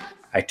roof.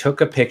 I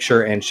took a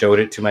picture and showed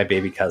it to my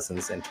baby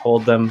cousins and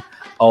told them,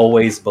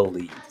 always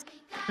believe.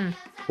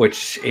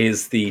 Which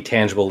is the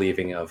tangible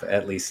leaving of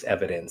at least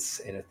evidence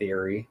in a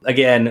theory.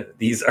 Again,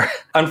 these are,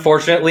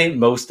 unfortunately,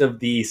 most of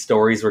the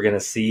stories we're going to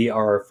see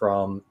are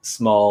from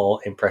small,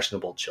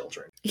 impressionable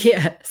children.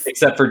 Yes.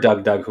 Except for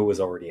Doug Doug, who was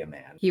already a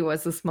man. He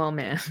was a small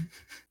man.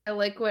 I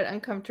like what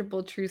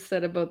Uncomfortable Truth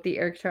said about the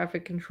air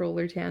traffic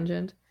controller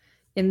tangent.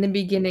 In the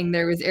beginning,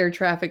 there was air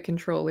traffic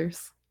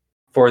controllers.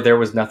 For there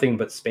was nothing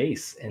but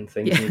space, and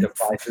things need to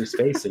fly through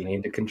space, so you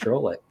need to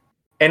control it.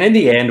 And in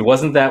the end,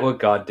 wasn't that what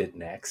God did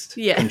next?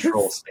 Yes.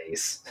 Control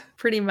space.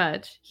 Pretty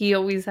much. He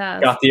always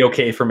has. Got the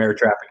okay from air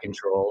traffic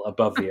control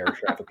above the air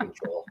traffic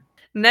control.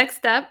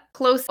 Next up,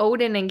 close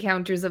Odin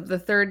encounters of the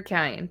third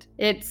kind.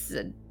 It's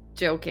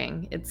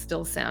joking. It's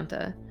still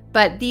Santa.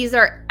 But these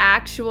are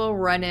actual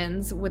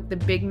run-ins with the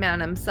big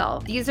man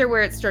himself. These are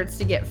where it starts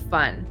to get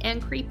fun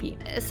and creepy.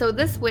 So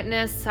this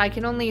witness, I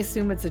can only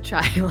assume it's a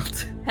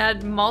child,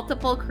 had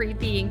multiple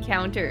creepy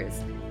encounters.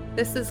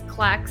 This is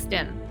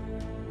Claxton.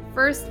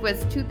 First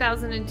was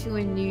 2002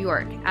 in New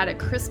York at a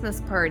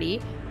Christmas party,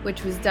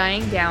 which was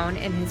dying down,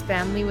 and his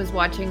family was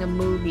watching a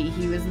movie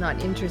he was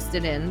not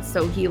interested in,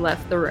 so he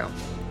left the room.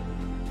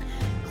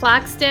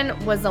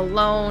 Claxton was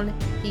alone.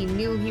 He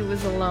knew he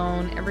was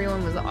alone.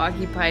 Everyone was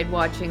occupied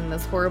watching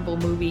this horrible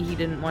movie he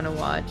didn't want to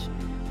watch.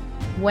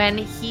 When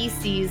he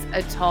sees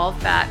a tall,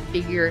 fat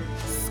figure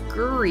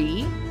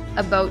scurry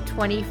about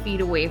 20 feet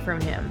away from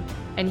him,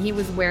 and he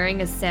was wearing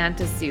a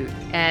Santa suit,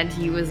 and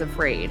he was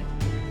afraid.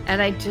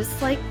 And I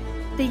just like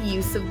the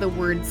use of the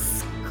word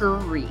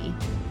scurry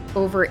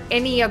over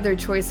any other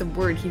choice of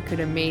word he could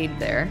have made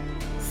there.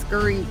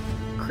 Scurry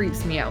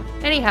creeps me out.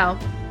 Anyhow,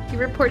 He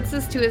reports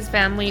this to his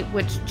family,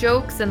 which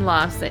jokes and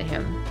laughs at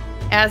him,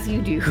 as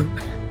you do.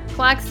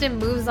 Claxton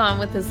moves on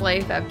with his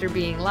life after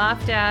being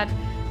laughed at,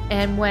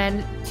 and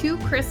when 2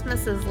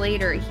 Christmases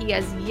later, he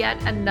has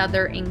yet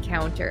another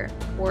encounter.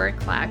 Poor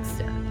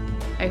Claxton.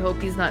 I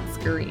hope he's not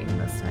scurrying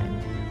this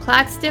time.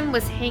 Claxton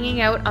was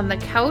hanging out on the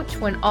couch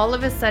when all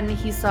of a sudden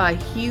he saw a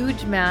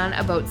huge man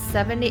about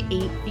 7 to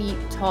 8 feet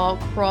tall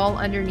crawl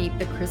underneath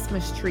the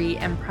Christmas tree,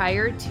 and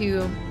prior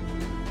to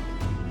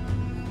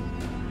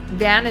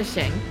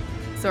vanishing,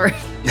 sorry,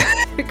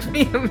 it took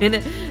me a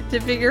minute to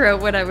figure out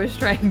what I was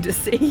trying to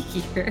say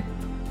here.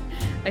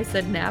 I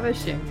said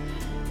navishing.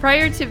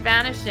 Prior to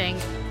vanishing,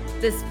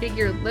 this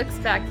figure looks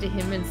back to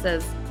him and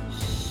says,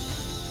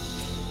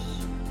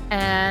 shh.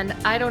 And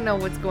I don't know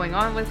what's going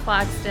on with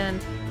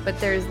Claxton, but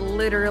there's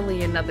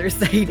literally another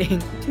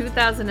sighting.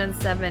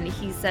 2007,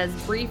 he says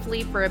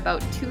briefly for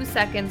about 2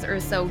 seconds or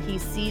so, he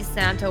sees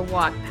Santa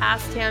walk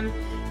past him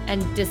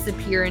and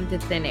disappear into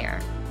thin air.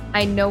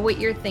 I know what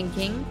you're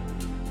thinking,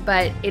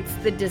 but it's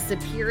the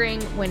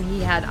disappearing when he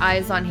had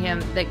eyes on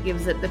him that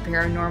gives it the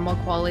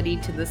paranormal quality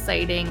to the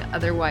sighting.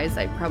 Otherwise,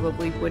 I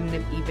probably wouldn't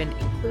have even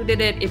included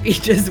it if he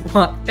just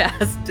walked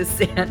past to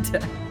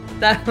Santa.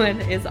 That one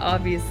is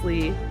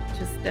obviously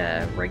just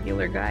a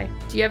regular guy.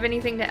 Do you have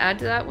anything to add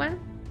to that one?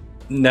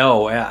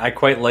 No, I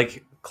quite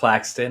like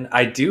Claxton.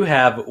 I do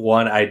have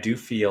one I do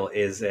feel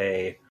is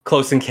a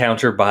close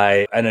encounter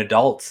by an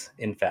adult,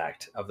 in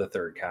fact, of the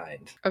third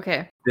kind.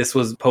 Okay. This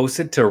was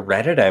posted to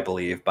Reddit, I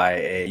believe, by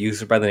a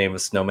user by the name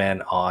of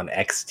Snowman on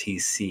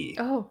XTC.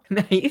 Oh,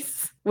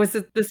 nice.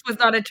 This was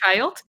not a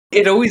child?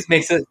 It always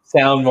makes it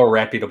sound more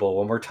reputable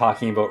when we're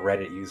talking about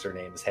Reddit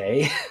usernames,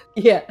 hey?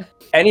 Yeah.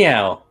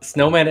 Anyhow,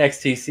 Snowman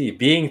XTC,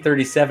 being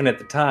 37 at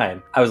the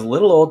time, I was a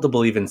little old to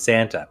believe in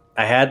Santa.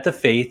 I had the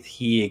faith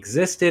he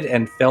existed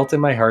and felt in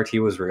my heart he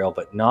was real,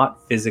 but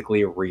not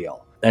physically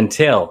real.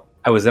 Until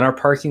I was in our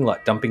parking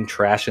lot dumping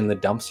trash in the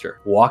dumpster.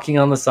 Walking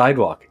on the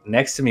sidewalk,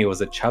 next to me was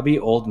a chubby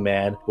old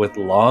man with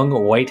long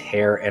white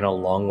hair and a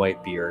long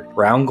white beard,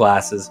 brown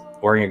glasses,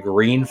 wearing a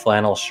green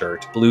flannel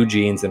shirt, blue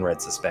jeans, and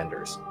red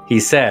suspenders. He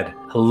said,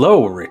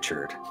 "Hello,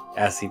 Richard,"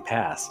 as he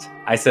passed.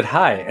 I said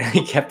hi, and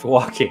he kept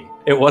walking.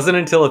 It wasn't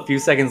until a few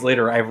seconds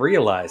later I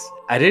realized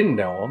I didn't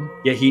know him,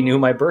 yet he knew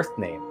my birth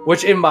name,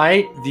 which in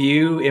my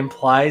view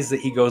implies that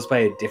he goes by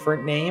a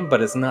different name,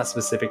 but it's not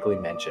specifically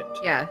mentioned.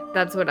 Yeah,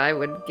 that's what I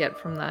would get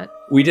from that.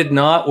 We did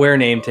not wear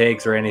name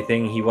tags or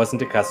anything. He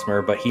wasn't a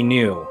customer, but he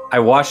knew. I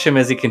watched him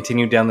as he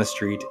continued down the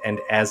street, and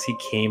as he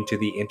came to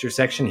the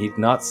intersection, he did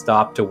not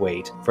stop to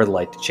wait for the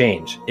light to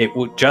change. It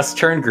would just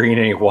turn green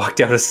and he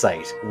walked out of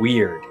sight.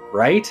 Weird,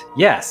 right?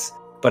 Yes,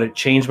 but it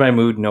changed my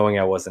mood knowing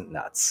I wasn't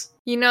nuts.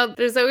 You know,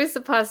 there's always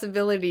the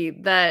possibility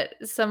that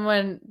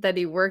someone that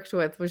he worked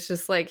with was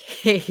just like,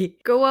 hey,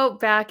 go out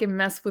back and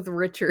mess with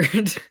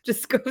Richard.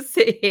 Just go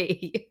say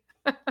hey.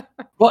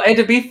 Well, and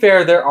to be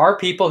fair, there are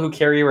people who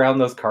carry around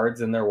those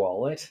cards in their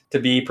wallet to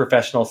be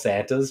professional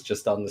Santas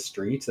just on the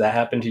street. That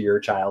happened to your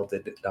child,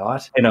 did it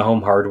not? In a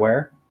Home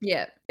Hardware?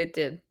 Yeah, it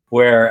did.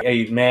 Where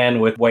a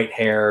man with white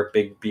hair,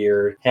 big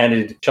beard,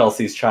 handed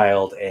Chelsea's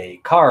child a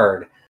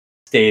card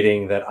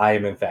stating that I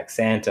am in fact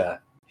Santa.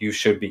 You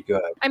should be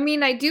good. I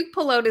mean, I do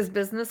pull out his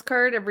business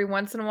card every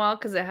once in a while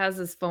because it has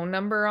his phone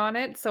number on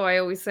it. So I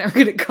always say I'm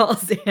going to call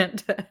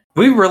Santa.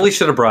 We really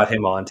should have brought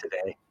him on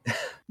today.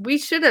 We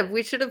should have.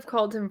 We should have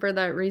called him for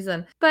that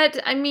reason.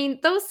 But I mean,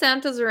 those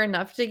Santas are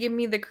enough to give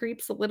me the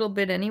creeps a little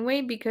bit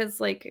anyway,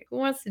 because like, who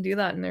wants to do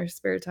that in their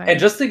spare time?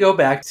 And just to go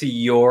back to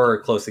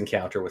your close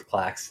encounter with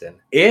Claxton,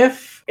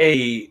 if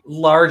a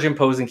large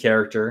imposing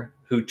character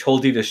who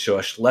told you to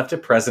shush left a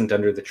present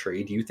under the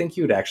tree, do you think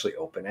you would actually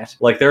open it?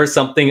 Like there is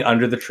something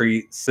under the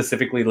tree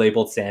specifically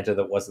labeled Santa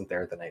that wasn't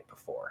there the night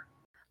before.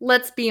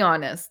 Let's be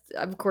honest.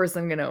 Of course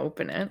I'm going to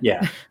open it.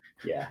 Yeah.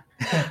 Yeah.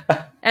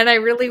 And I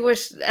really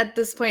wish at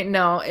this point,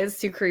 no, it's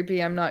too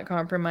creepy. I'm not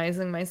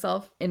compromising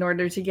myself in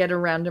order to get a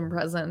random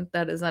present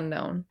that is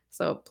unknown.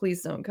 So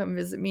please don't come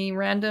visit me,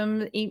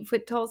 random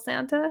 8-foot tall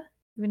Santa,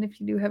 even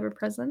if you do have a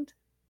present.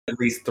 At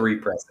least 3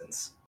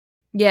 presents.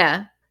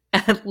 Yeah.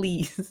 At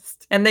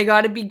least. And they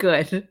got to be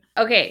good.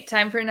 Okay,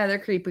 time for another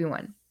creepy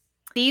one.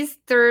 These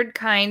third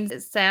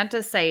kind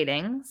Santa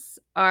sightings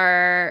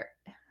are,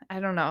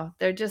 I don't know,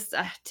 they're just,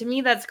 to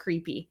me, that's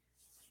creepy.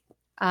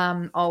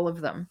 All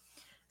of them.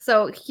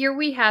 So here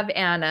we have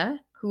Anna,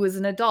 who is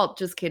an adult.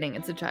 Just kidding,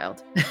 it's a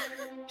child.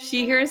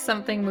 She hears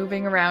something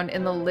moving around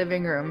in the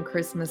living room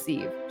Christmas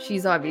Eve.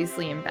 She's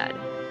obviously in bed.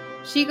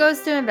 She goes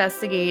to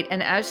investigate,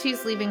 and as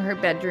she's leaving her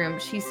bedroom,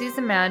 she sees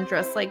a man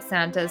dressed like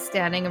Santa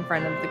standing in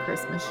front of the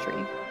Christmas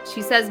tree.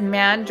 She says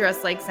man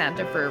dressed like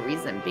Santa for a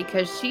reason,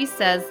 because she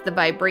says the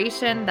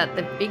vibration that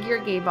the figure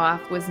gave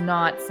off was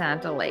not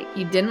Santa-like.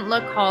 He didn't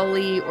look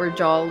holly or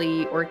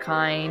jolly or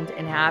kind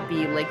and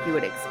happy like you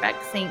would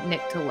expect Saint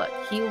Nick to look.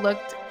 He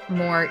looked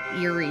more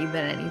eerie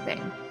than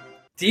anything.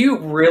 Do you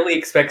really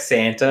expect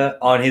Santa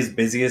on his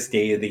busiest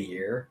day of the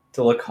year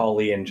to look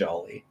holly and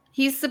jolly?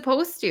 He's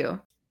supposed to.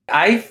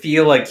 I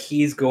feel like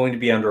he's going to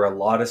be under a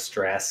lot of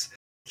stress.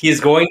 He is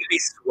going to be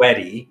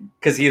sweaty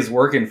because he is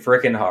working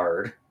frickin'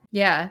 hard.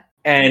 Yeah.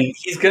 And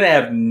he's going to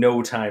have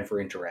no time for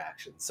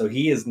interaction. So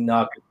he is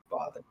not going to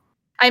bother.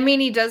 I mean,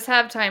 he does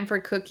have time for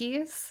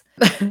cookies.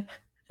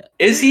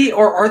 Is he?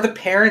 Or are the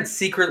parents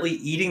secretly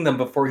eating them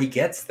before he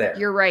gets there?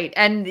 You're right.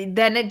 And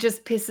then it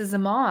just pisses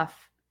him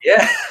off.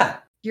 Yeah.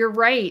 You're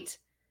right.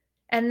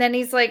 And then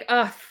he's like,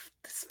 oh,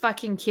 this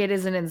fucking kid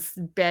isn't in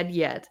bed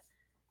yet.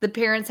 The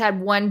parents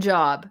had one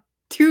job,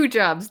 2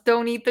 jobs.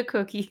 Don't eat the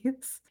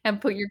cookies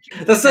and put your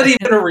kid That's not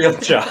even a real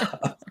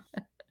job.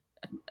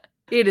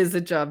 It is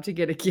a job to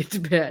get a kid to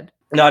bed.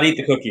 Not eat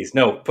the cookies.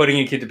 No, putting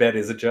a kid to bed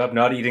is a job.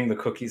 Not eating the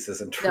cookies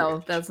isn't true.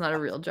 No, that's not a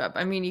real job.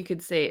 I mean, you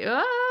could say,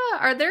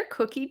 are there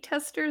cookie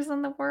testers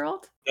in the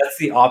world? That's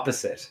the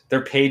opposite.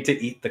 They're paid to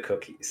eat the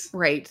cookies.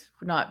 Right,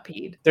 not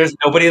paid. There's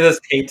nobody that's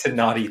paid to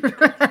not eat the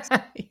cookies.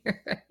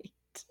 You're right.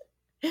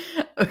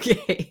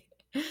 Okay.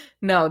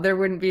 No, there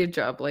wouldn't be a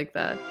job like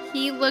that.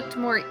 He looked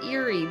more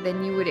eerie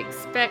than you would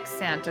expect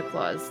Santa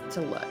Claus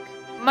to look.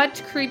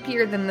 Much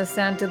creepier than the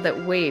Santa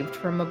that waved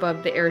from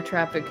above the air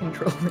traffic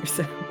controller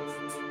sounds.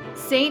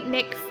 Saint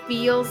Nick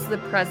feels the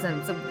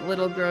presence of the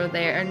little girl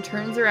there and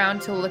turns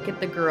around to look at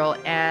the girl,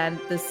 and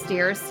the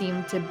stare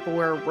seemed to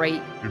bore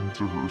right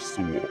into her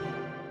soul.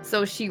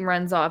 So she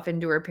runs off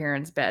into her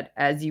parents' bed,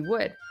 as you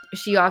would.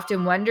 She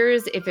often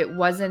wonders if it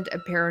wasn't a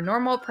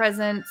paranormal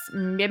presence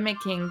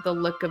mimicking the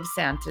look of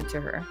Santa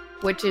to her,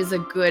 which is a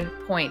good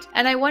point.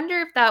 And I wonder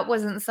if that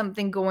wasn't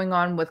something going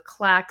on with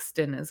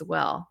Claxton as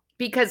well.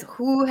 Because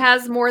who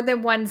has more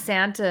than one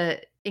Santa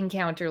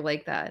encounter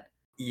like that?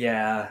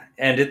 Yeah,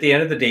 and at the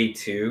end of the day,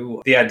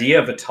 too, the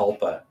idea of a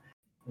tulpa,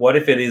 what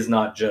if it is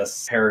not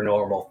just a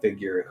paranormal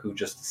figure who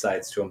just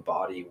decides to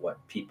embody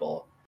what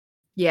people...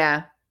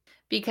 Yeah,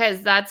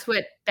 because that's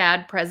what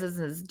bad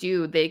presences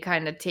do. They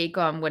kind of take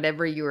on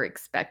whatever you were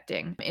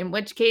expecting. In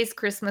which case,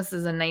 Christmas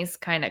is a nice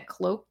kind of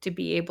cloak to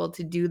be able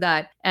to do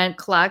that. And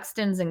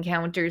Claxton's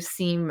encounters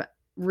seem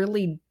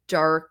really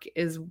dark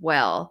as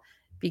well,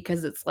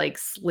 because it's like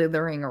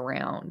slithering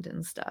around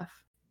and stuff.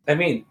 I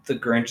mean, the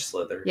Grinch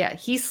slithered. Yeah,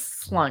 he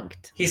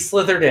slunked. He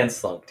slithered and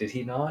slunk, did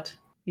he not?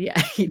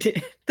 Yeah, he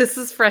did. This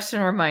is fresh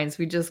in our minds.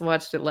 We just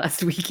watched it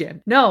last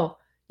weekend. No,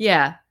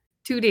 yeah,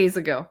 2 days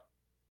ago.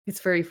 It's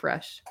very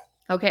fresh.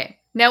 Okay,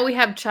 now we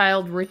have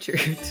Child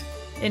Richard.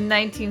 In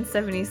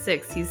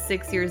 1976, he's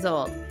 6 years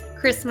old.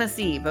 Christmas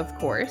Eve, of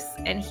course,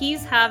 and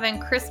he's having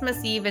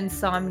Christmas Eve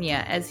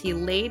insomnia as he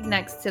laid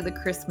next to the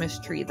Christmas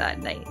tree that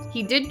night.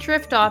 He did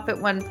drift off at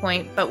one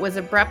point, but was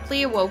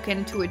abruptly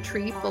awoken to a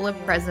tree full of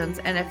presents,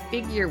 and a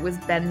figure was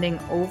bending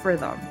over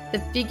them. The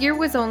figure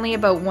was only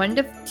about 1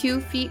 to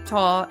 2 feet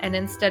tall, and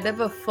instead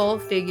of a full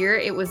figure,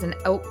 it was an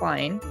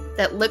outline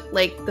that looked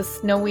like the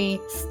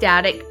snowy,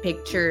 static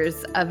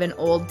pictures of an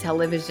old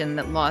television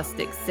that lost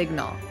its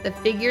signal. The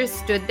figure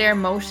stood there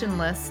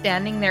motionless,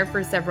 standing there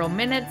for several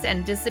minutes,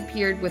 and disappeared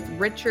with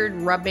Richard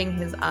rubbing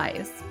his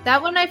eyes.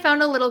 That one I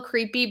found a little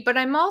creepy, but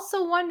I'm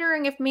also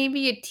wondering if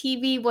maybe a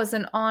TV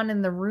wasn't on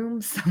in the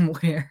room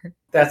somewhere.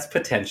 That's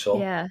potential.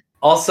 Yeah.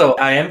 Also,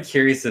 I am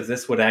curious if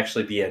this would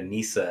actually be a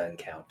Nisa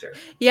encounter.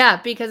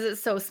 Yeah, because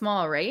it's so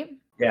small, right?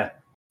 Yeah.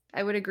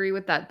 I would agree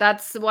with that.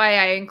 That's why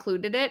I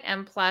included it.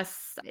 And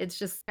plus, it's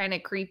just kind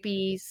of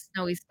creepy,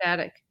 snowy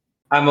static.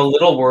 I'm a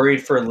little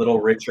worried for Little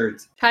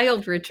Richard.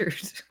 Child Richard.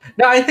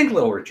 No, I think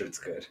Little Richard's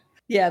good.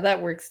 Yeah,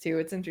 that works too.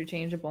 It's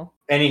interchangeable.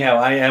 Anyhow,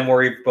 I am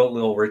worried about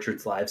Little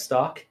Richard's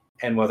livestock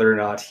and whether or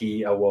not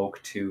he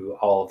awoke to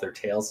all of their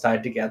tails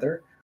tied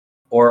together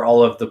or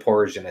all of the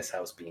porridge in his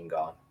house being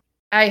gone.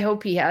 I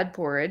hope he had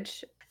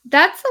porridge.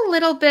 That's a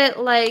little bit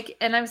like,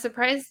 and I'm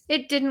surprised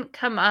it didn't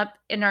come up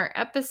in our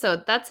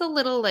episode. That's a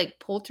little like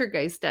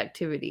poltergeist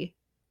activity.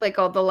 Like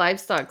all the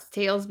livestock's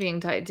tails being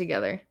tied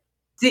together.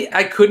 See,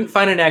 I couldn't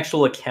find an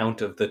actual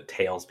account of the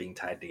tails being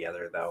tied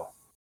together, though.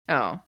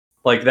 Oh.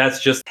 Like,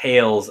 that's just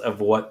tales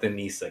of what the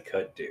Nisa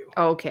could do.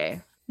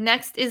 Okay.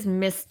 Next is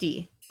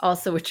Misty,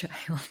 also a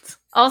child.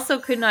 Also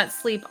could not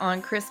sleep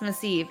on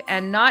Christmas Eve,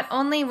 and not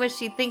only was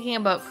she thinking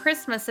about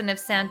Christmas and if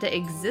Santa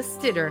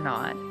existed or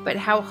not, but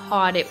how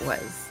hot it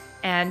was.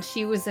 And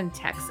she was in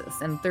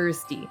Texas and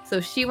thirsty, so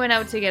she went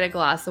out to get a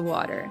glass of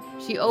water.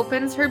 She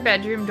opens her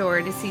bedroom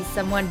door to see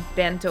someone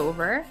bent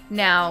over.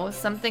 Now,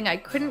 something I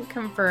couldn't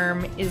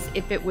confirm is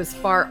if it was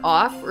far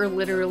off or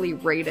literally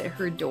right at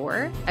her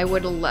door. I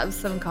would have loved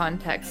some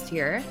context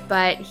here.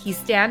 But he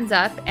stands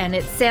up and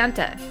it's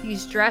Santa.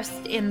 He's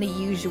dressed in the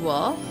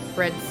usual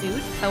red suit.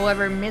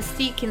 However,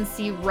 Misty can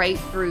see right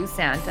through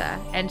Santa,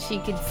 and she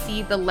could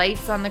see the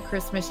lights on the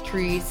Christmas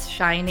trees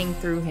shining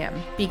through him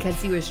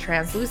because he was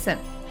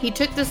translucent. He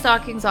took the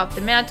stockings off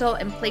the mantle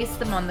and placed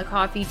them on the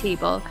coffee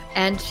table,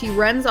 and she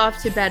runs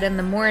off to bed in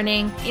the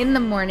morning. In the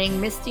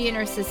morning, Misty and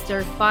her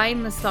sister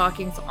find the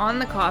stockings on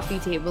the coffee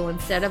table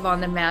instead of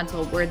on the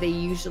mantle where they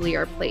usually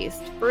are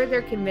placed,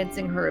 further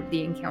convincing her of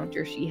the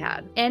encounter she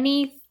had.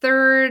 Any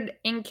third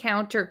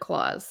encounter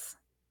clause?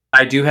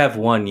 I do have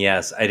one,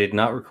 yes. I did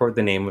not record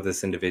the name of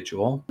this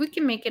individual. We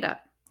can make it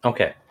up.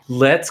 Okay.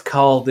 Let's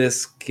call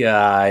this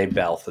guy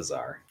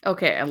Balthazar.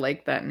 Okay, I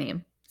like that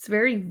name. It's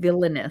very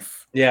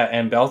villainous. Yeah,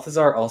 and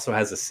Balthazar also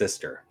has a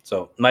sister.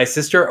 So my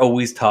sister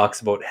always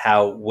talks about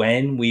how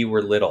when we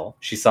were little,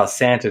 she saw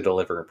Santa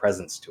deliver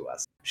presents to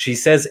us. She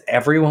says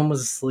everyone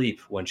was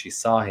asleep when she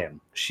saw him.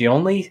 She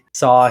only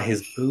saw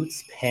his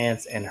boots,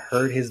 pants, and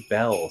heard his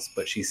bells,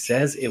 but she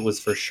says it was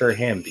for sure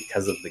him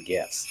because of the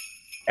gifts.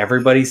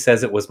 Everybody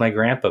says it was my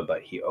grandpa,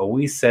 but he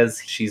always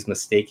says she's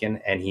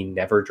mistaken and he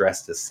never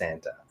dressed as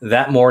Santa.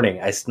 That morning,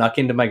 I snuck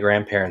into my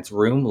grandparents'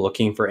 room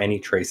looking for any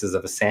traces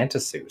of a Santa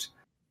suit.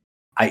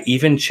 I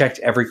even checked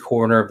every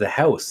corner of the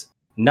house.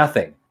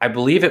 Nothing. I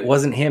believe it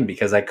wasn't him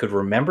because I could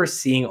remember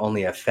seeing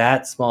only a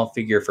fat, small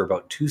figure for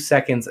about 2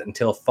 seconds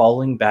until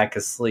falling back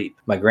asleep.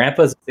 My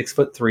grandpa's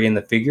 6'3" and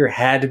the figure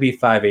had to be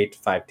 5'8" to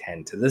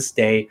 5'10". To this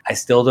day, I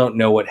still don't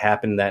know what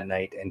happened that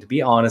night, and to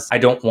be honest, I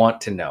don't want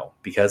to know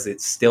because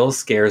it still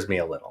scares me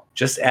a little.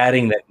 Just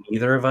adding that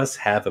neither of us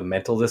have a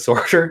mental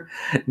disorder,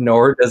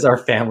 nor does our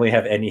family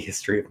have any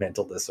history of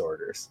mental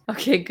disorders.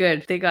 Okay,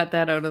 good. They got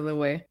that out of the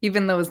way,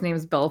 even though his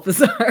name's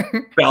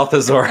Balthazar.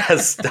 Balthazar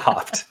has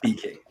stopped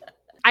speaking.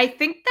 I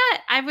think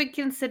that I would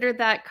consider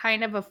that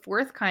kind of a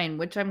fourth kind,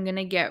 which I'm going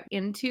to get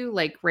into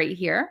like right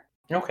here.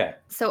 Okay.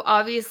 So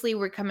obviously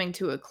we're coming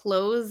to a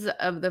close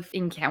of the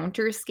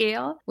encounter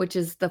scale, which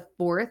is the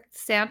fourth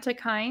Santa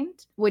kind,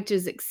 which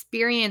is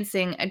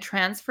experiencing a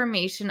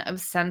transformation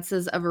of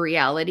senses of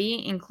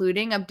reality,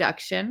 including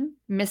abduction,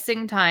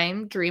 missing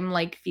time,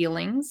 dreamlike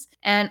feelings,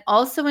 and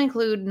also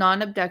include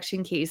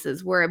non-abduction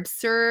cases where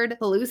absurd,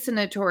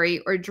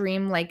 hallucinatory, or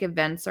dreamlike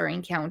events are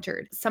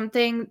encountered.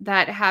 Something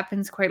that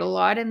happens quite a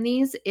lot in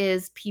these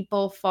is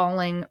people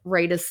falling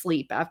right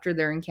asleep after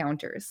their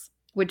encounters,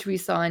 which we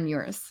saw in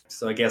yours.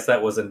 So I guess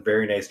that was a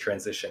very nice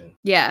transition.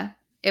 Yeah,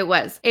 it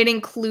was. It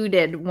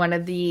included one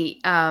of the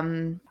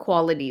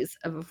qualities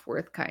of a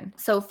fourth kind.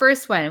 So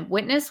first one,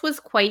 witness was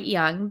quite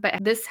young, but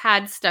this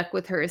had stuck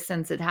with her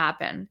since it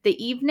happened.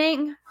 The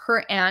evening,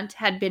 her aunt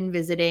had been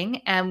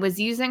visiting and was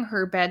using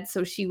her bed,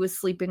 so she was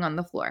sleeping on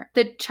the floor.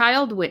 The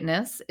child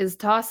witness is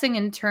tossing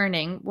and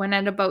turning when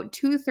at about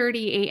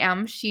 2:30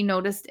 a.m. she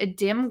noticed a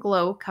dim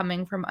glow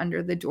coming from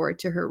under the door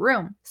to her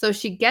room. So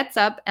she gets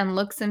up and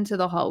looks into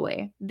the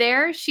hallway.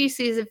 There, she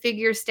sees a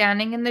figure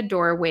standing in the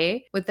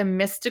doorway with a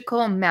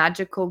mystical,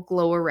 magical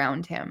glow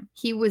around him.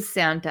 He was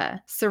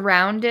Santa,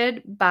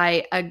 surrounded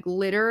by a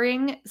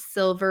glittering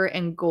silver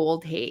and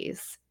gold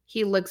haze.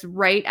 He looks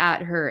right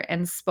at her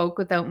and spoke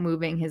without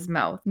moving his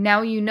mouth.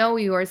 Now you know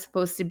you are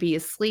supposed to be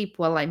asleep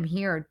while I'm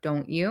here,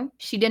 don't you?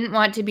 She didn't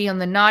want to be on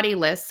the naughty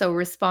list, so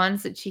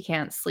responds that she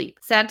can't sleep.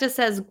 Santa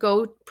says,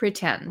 go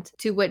pretend,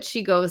 to which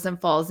she goes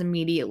and falls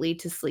immediately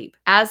to sleep.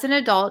 As an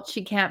adult,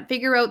 she can't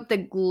figure out the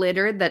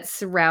glitter that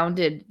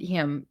surrounded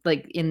him,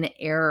 like in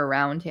the air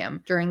around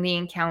him during the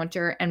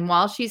encounter. And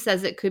while she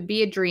says it could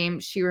be a dream,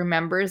 she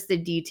remembers the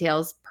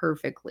details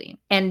perfectly.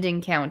 End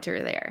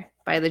encounter there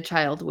by the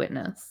child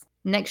witness.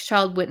 Next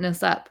child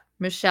witness up,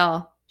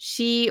 Michelle.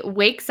 She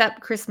wakes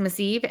up Christmas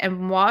Eve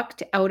and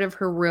walked out of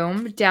her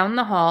room, down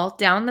the hall,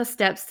 down the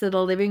steps to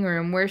the living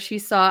room where she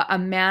saw a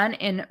man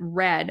in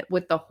red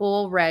with the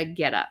whole red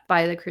getup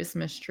by the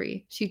Christmas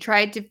tree. She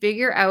tried to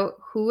figure out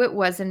who it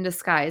was in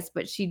disguise,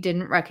 but she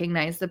didn't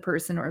recognize the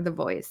person or the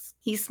voice.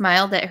 He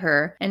smiled at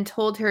her and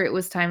told her it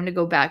was time to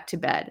go back to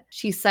bed.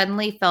 She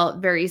suddenly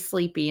felt very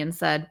sleepy and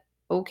said,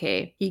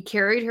 okay. He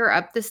carried her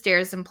up the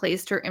stairs and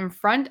placed her in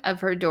front of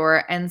her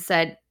door and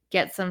said,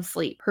 get some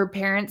sleep. Her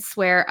parents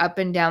swear up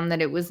and down that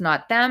it was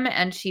not them,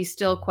 and she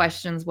still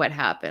questions what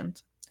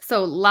happened.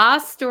 So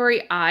last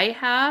story I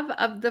have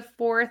of the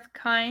fourth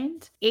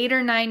kind, 8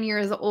 or 9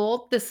 years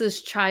old. This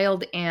is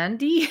child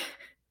Andy,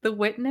 the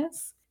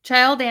witness.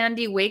 Child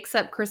Andy wakes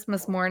up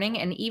Christmas morning,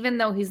 and even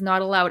though he's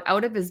not allowed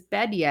out of his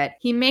bed yet,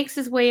 he makes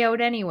his way out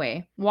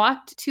anyway,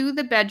 walked to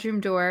the bedroom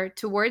door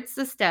towards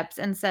the steps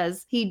and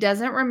says he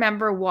doesn't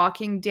remember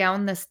walking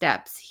down the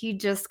steps. He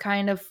just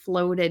kind of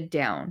floated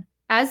down.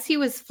 As he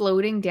was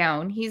floating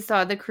down, he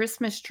saw the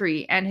Christmas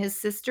tree and his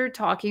sister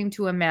talking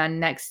to a man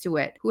next to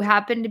it who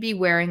happened to be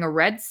wearing a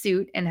red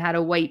suit and had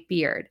a white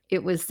beard.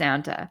 It was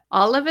Santa.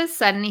 All of a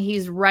sudden,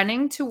 he's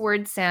running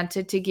towards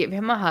Santa to give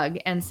him a hug,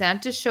 and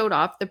Santa showed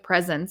off the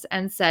presents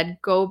and said,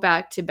 go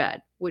back to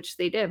bed, which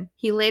they did.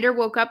 He later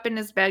woke up in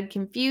his bed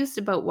confused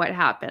about what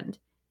happened.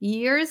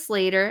 Years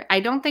later, I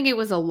don't think it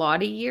was a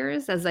lot of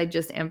years, as I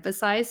just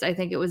emphasized. I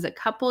think it was a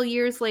couple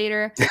years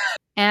later.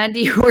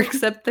 Andy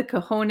works up the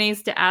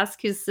cojones to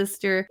ask his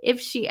sister if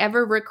she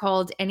ever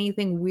recalled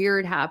anything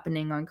weird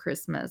happening on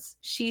Christmas.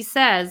 She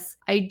says,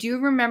 I do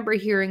remember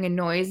hearing a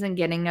noise and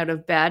getting out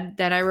of bed.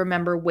 Then I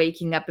remember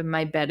waking up in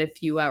my bed a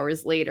few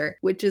hours later,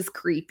 which is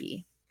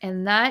creepy.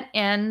 And that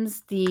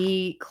ends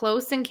the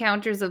close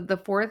encounters of the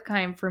fourth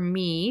kind for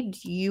me.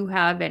 Do you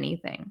have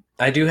anything?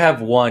 I do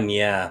have one,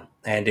 yeah.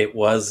 And it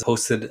was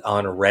posted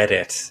on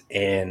Reddit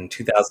in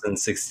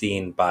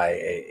 2016 by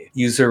a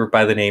user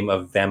by the name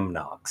of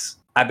Vemnox.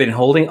 I've been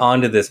holding on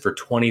to this for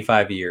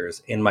 25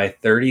 years, in my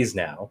 30s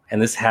now,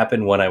 and this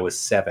happened when I was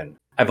 7.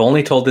 I've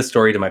only told this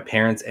story to my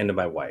parents and to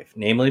my wife,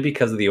 namely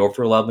because of the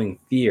overwhelming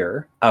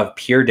fear of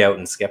pure doubt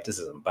and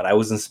skepticism. But I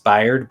was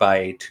inspired by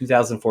a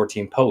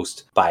 2014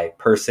 post by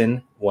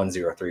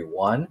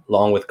person1031,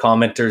 along with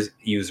commenters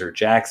user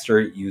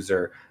Jackster,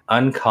 user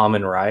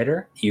Uncommon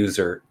Rider,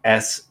 user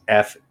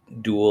SF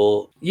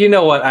Dual. You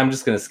know what? I'm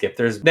just going to skip.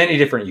 There's many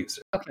different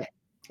users. Okay.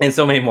 And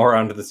so many more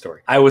onto the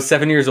story. I was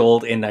 7 years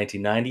old in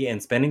 1990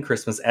 and spending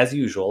Christmas as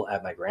usual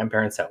at my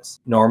grandparents' house.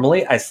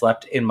 Normally, I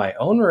slept in my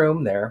own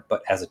room there,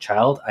 but as a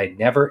child, I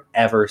never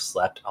ever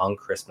slept on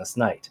Christmas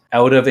night.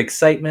 Out of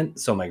excitement,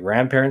 so my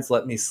grandparents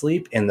let me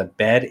sleep in the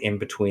bed in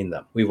between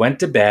them. We went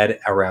to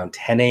bed around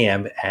 10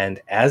 a.m. and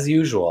as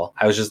usual,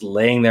 I was just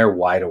laying there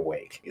wide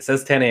awake. It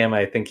says 10 a.m.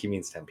 I think he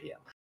means 10 p.m.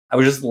 I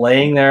was just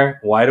laying there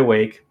wide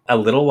awake. A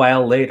little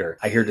while later,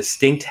 I hear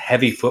distinct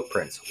heavy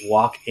footprints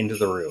walk into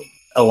the room,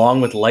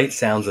 along with light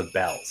sounds of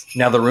bells.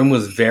 Now, the room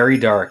was very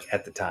dark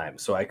at the time,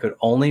 so I could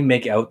only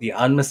make out the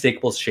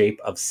unmistakable shape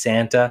of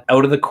Santa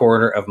out of the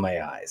corner of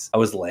my eyes. I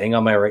was laying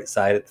on my right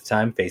side at the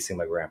time, facing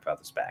my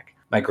grandfather's back.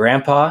 My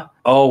grandpa,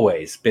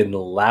 always been the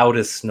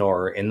loudest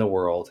snorer in the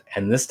world,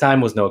 and this time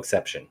was no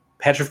exception.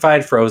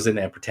 Petrified, frozen,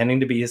 and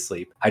pretending to be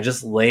asleep, I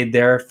just laid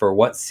there for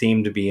what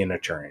seemed to be an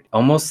eternity.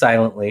 Almost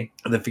silently,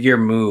 the figure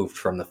moved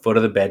from the foot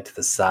of the bed to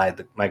the side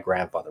that my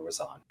grandfather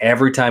was on.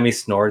 Every time he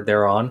snored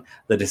thereon,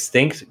 the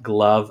distinct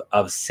glove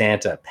of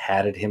Santa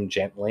patted him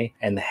gently,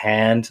 and the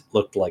hand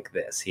looked like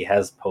this. He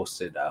has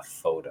posted a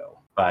photo,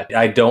 but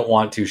I don't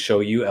want to show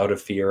you out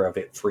of fear of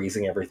it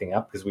freezing everything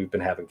up because we've been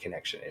having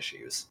connection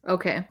issues.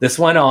 Okay. This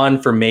went on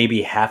for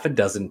maybe half a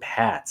dozen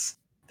pats.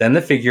 Then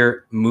the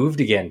figure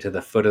moved again to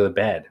the foot of the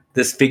bed.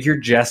 This figure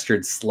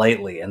gestured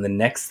slightly, and the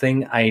next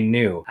thing I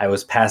knew, I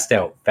was passed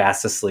out,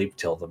 fast asleep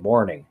till the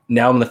morning.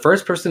 Now, I'm the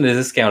first person to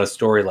discount a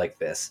story like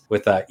this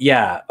with a,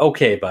 yeah,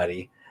 okay,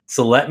 buddy.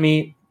 So let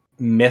me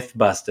myth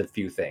bust a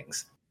few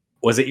things.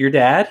 Was it your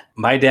dad?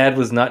 My dad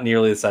was not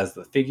nearly the size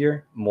of the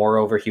figure.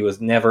 Moreover, he was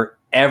never,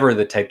 ever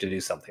the type to do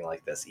something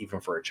like this,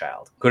 even for a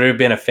child. Could it have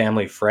been a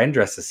family friend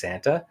dressed as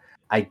Santa?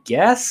 I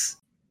guess.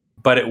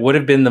 But it would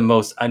have been the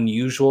most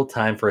unusual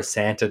time for a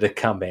Santa to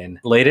come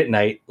in late at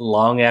night,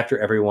 long after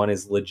everyone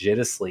is legit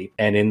asleep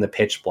and in the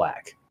pitch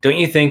black. Don't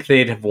you think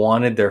they'd have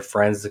wanted their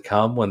friends to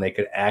come when they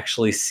could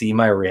actually see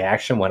my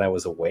reaction when I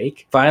was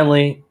awake?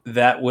 Finally,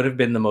 that would have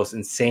been the most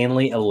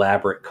insanely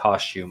elaborate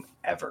costume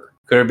ever.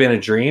 Could it have been a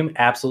dream?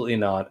 Absolutely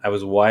not. I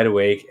was wide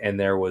awake and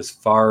there was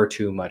far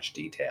too much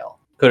detail.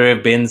 Could it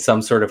have been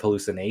some sort of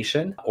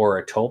hallucination or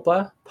a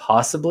tulpa?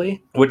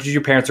 Possibly. What did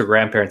your parents or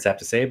grandparents have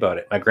to say about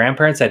it? My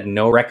grandparents had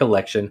no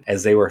recollection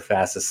as they were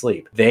fast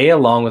asleep. They,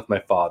 along with my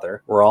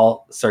father, were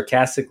all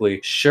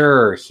sarcastically,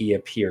 "Sure, he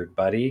appeared,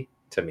 buddy,"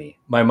 to me.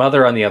 My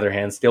mother, on the other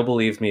hand, still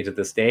believes me to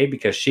this day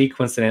because she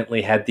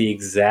coincidentally had the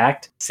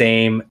exact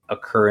same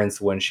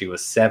occurrence when she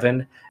was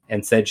 7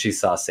 and said she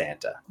saw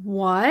Santa.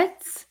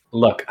 What?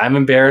 Look, I'm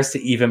embarrassed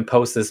to even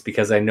post this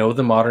because I know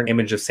the modern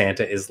image of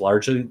Santa is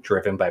largely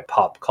driven by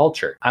pop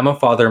culture. I'm a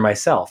father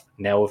myself,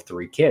 now of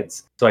 3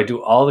 kids, so I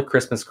do all the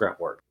Christmas grunt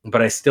work.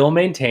 But I still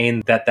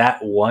maintain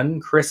that one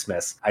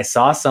Christmas, I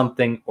saw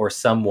something or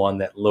someone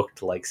that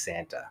looked like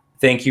Santa.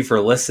 Thank you for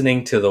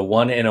listening to the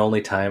one and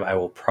only time I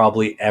will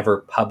probably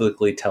ever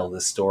publicly tell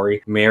this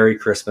story. Merry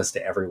Christmas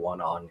to everyone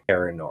on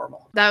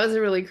Paranormal. That was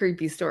a really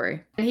creepy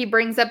story. And he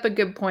brings up a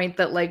good point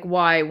that, like,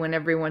 why, when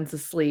everyone's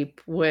asleep,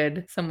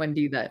 would someone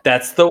do that?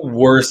 That's the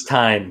worst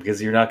time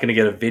because you're not going to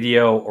get a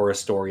video or a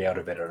story out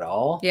of it at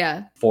all.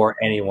 Yeah. For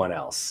anyone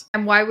else.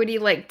 And why would he,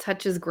 like,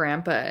 touch his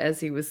grandpa as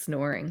he was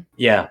snoring?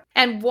 Yeah.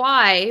 And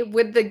why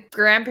would the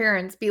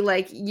grandparents be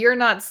like, "You're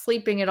not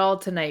sleeping at all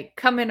tonight.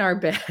 Come in our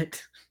bed."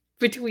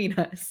 Between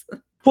us.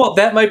 Well,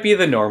 that might be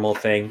the normal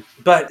thing,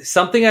 but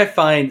something I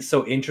find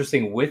so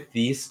interesting with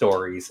these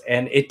stories,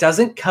 and it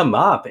doesn't come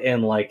up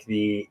in like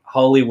the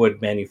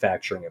Hollywood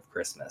manufacturing of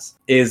Christmas,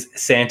 is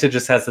Santa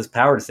just has this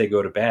power to say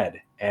go to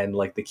bed, and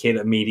like the kid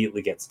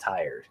immediately gets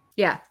tired.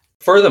 Yeah.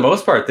 For the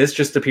most part, this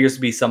just appears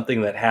to be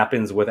something that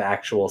happens with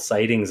actual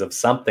sightings of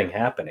something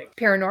happening.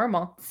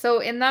 Paranormal. So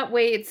in that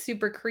way, it's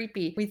super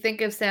creepy. We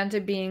think of Santa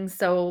being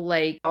so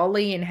like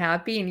jolly and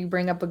happy, and you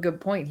bring up a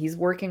good point. He's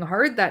working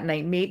hard that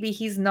night. Maybe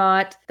he's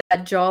not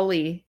that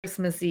jolly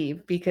Christmas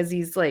Eve because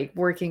he's like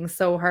working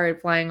so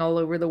hard, flying all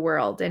over the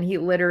world. And he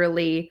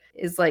literally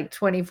is like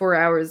 24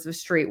 hours of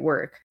straight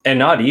work. And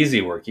not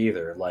easy work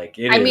either. Like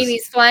I mean,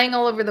 he's flying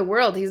all over the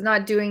world. He's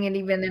not doing it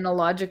even in a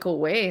logical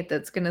way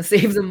that's going to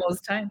save the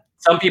most time.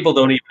 Some people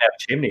don't even have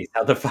chimneys.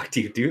 How the fuck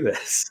do you do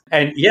this?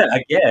 And yeah,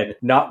 again,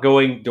 not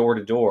going door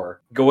to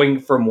door, going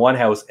from one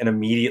house and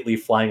immediately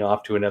flying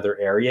off to another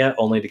area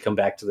only to come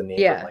back to the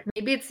neighbor. Yeah,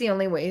 maybe it's the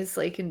only ways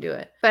they can do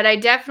it. But I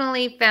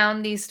definitely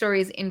found these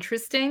stories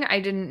interesting. I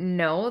didn't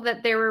know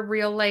that they were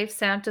real life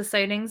Santa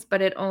sightings,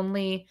 but I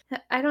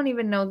don't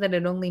even know that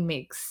it only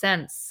makes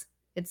sense.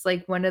 It's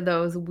like one of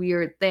those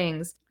weird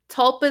things.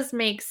 Tulpas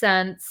make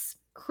sense.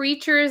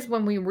 Creatures,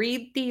 when we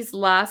read these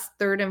last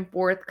third and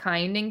fourth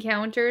kind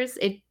encounters,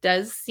 it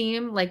does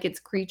seem like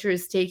it's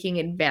creatures taking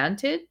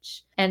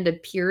advantage and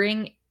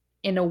appearing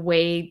in a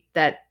way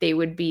that they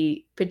would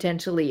be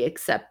potentially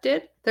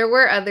accepted. There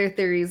were other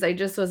theories. I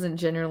just wasn't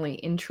generally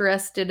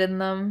interested in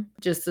them,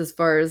 just as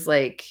far as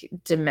like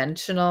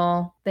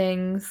dimensional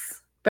things.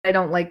 But I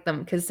don't like them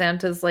because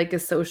Santa's like a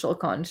social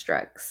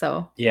construct.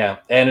 So yeah,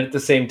 and at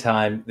the same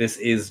time, this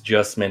is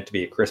just meant to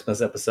be a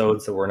Christmas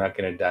episode, so we're not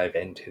going to dive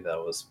into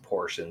those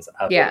portions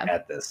of it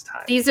at this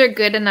time. These are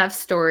good enough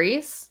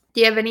stories. Do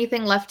you have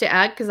anything left to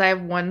add? Because I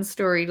have one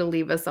story to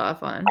leave us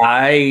off on.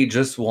 I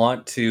just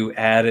want to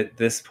add at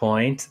this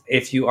point,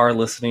 if you are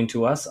listening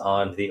to us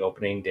on the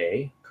opening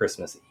day,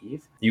 Christmas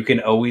Eve, you can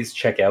always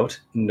check out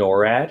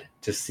NORAD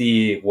to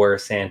see where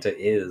Santa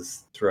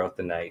is throughout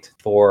the night.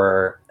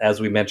 For, as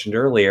we mentioned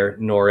earlier,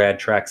 NORAD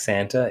tracks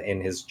Santa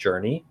in his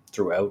journey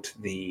throughout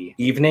the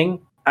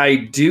evening. I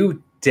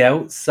do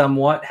doubt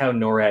somewhat how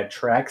NORAD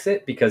tracks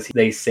it because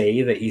they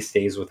say that he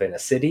stays within a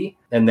city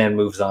and then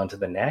moves on to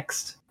the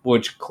next,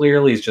 which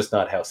clearly is just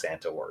not how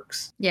Santa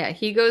works. Yeah,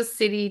 he goes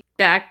city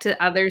back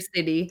to other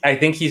city. I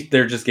think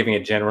they're just giving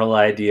a general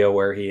idea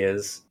where he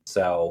is.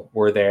 So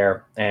we're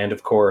there. And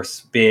of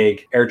course,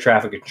 big air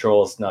traffic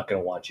control is not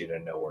going to want you to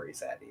know where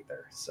he's at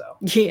either. So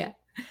yeah.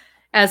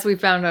 As we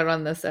found out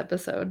on this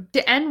episode.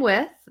 To end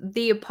with,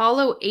 the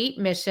Apollo 8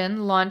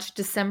 mission launched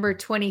December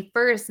 21st,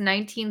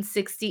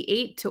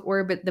 1968 to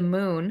orbit the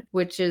moon,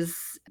 which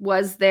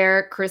was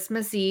their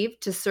Christmas Eve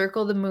to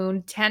circle the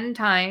moon 10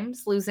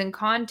 times, losing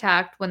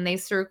contact when they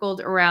circled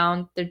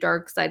around the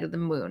dark side of the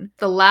moon.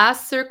 The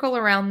last circle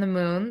around the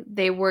moon,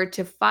 they were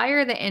to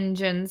fire the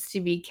engines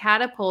to be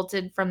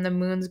catapulted from the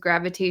moon's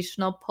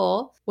gravitational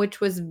pull, which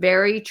was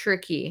very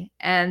tricky.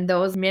 And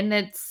those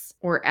minutes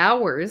or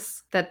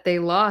hours that they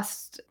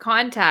lost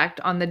contact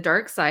on the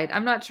dark side,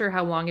 I'm not sure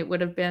how long it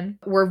would have been,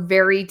 were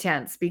very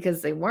tense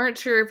because they weren't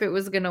sure if it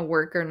was going to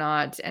work or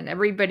not, and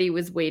everybody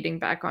was waiting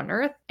back on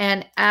Earth.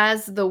 And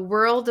as the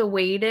world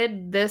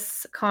awaited,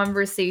 this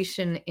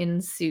conversation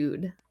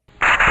ensued. Houston,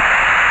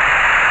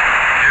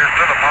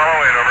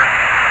 Apollo 8, over.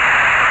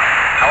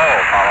 Hello,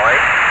 Apollo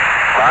 8.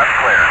 Loud and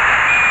clear.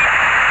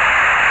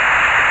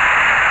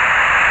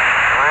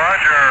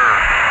 Roger.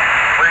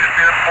 Please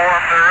be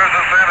informed there is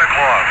a Santa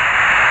Claus.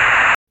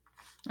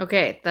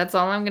 Okay, that's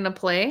all I'm going to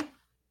play.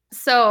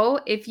 So,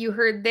 if you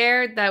heard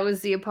there, that was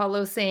the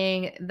Apollo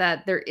saying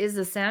that there is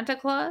a Santa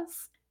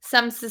Claus.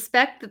 Some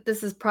suspect that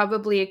this is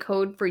probably a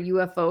code for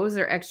UFOs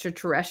or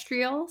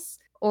extraterrestrials,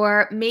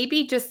 or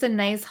maybe just a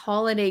nice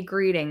holiday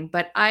greeting,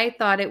 but I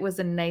thought it was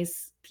a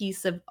nice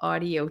piece of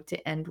audio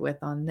to end with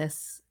on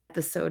this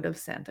episode of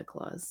Santa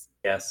Claus.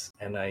 Yes,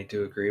 and I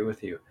do agree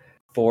with you.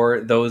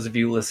 For those of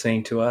you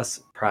listening to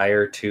us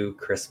prior to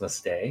Christmas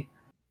Day,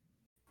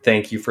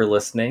 thank you for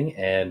listening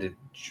and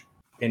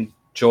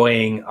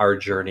enjoying our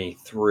journey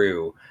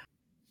through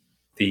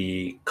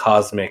the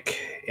cosmic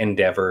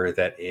endeavor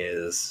that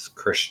is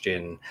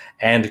Christian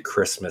and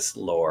Christmas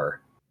lore.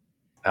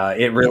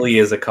 It really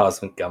is a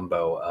cosmic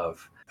gumbo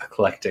of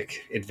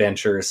eclectic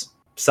adventures,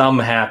 some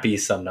happy,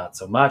 some not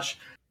so much.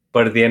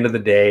 But at the end of the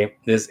day,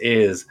 this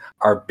is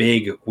our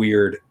big,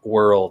 weird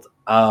world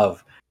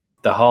of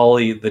the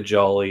holly, the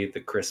jolly, the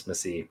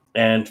Christmassy,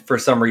 and for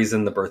some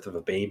reason, the birth of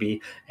a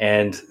baby,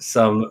 and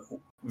some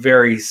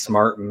very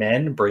smart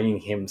men bringing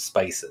him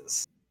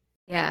spices.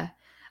 Yeah.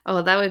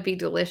 Oh, that would be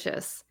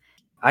delicious.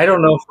 I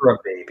don't know for a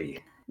baby.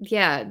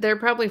 Yeah, they're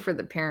probably for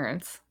the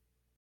parents.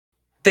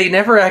 They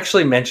never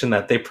actually mentioned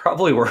that. They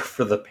probably were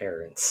for the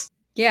parents.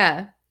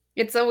 Yeah.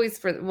 It's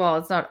always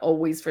it's not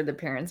always for the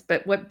parents,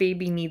 but what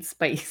baby needs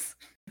spice?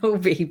 No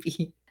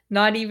baby.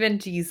 Not even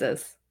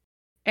Jesus.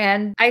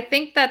 And I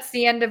think that's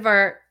the end of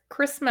our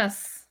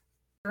Christmas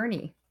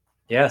journey.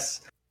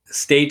 Yes.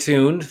 Stay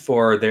tuned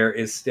for there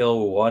is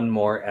still one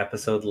more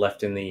episode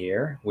left in the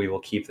year. We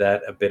will keep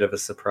that a bit of a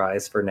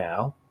surprise for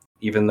now,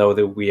 even though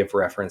we have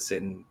referenced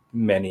it in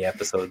many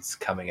episodes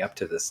coming up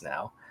to this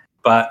now.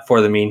 But for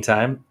the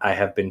meantime, I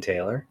have been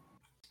Taylor.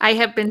 I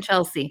have been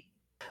Chelsea.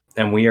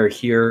 And we are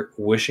here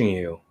wishing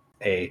you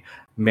a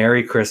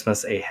Merry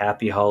Christmas, a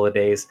Happy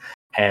Holidays,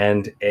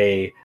 and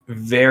a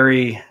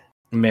very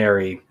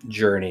merry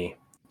journey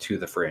to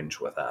the Fringe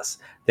with us.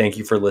 Thank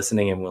you for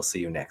listening, and we'll see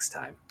you next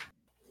time.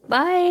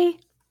 Bye.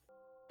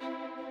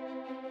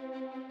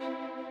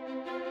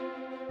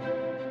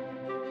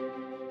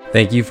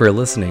 Thank you for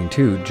listening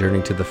to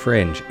Journey to the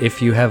Fringe.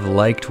 If you have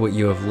liked what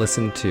you have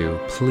listened to,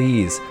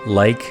 please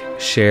like,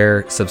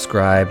 share,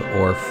 subscribe,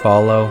 or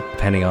follow,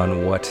 depending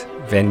on what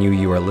venue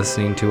you are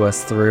listening to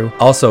us through.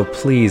 Also,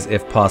 please,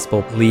 if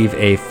possible, leave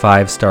a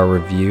 5-star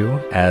review,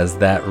 as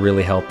that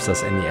really helps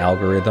us in the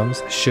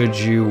algorithms. Should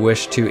you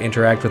wish to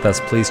interact with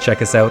us, please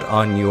check us out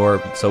on your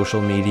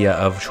social media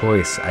of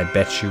choice. I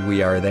bet you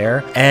we are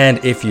there. And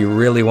if you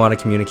really want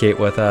to communicate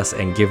with us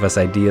and give us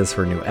ideas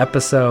for new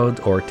episodes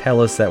or tell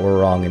us that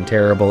we're wrong and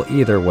terrible,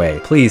 either way,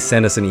 please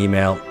send us an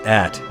email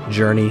at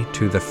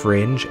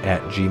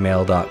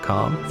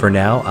journeytothefringe@gmail.com. For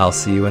now, I'll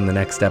see you in the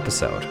next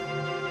episode.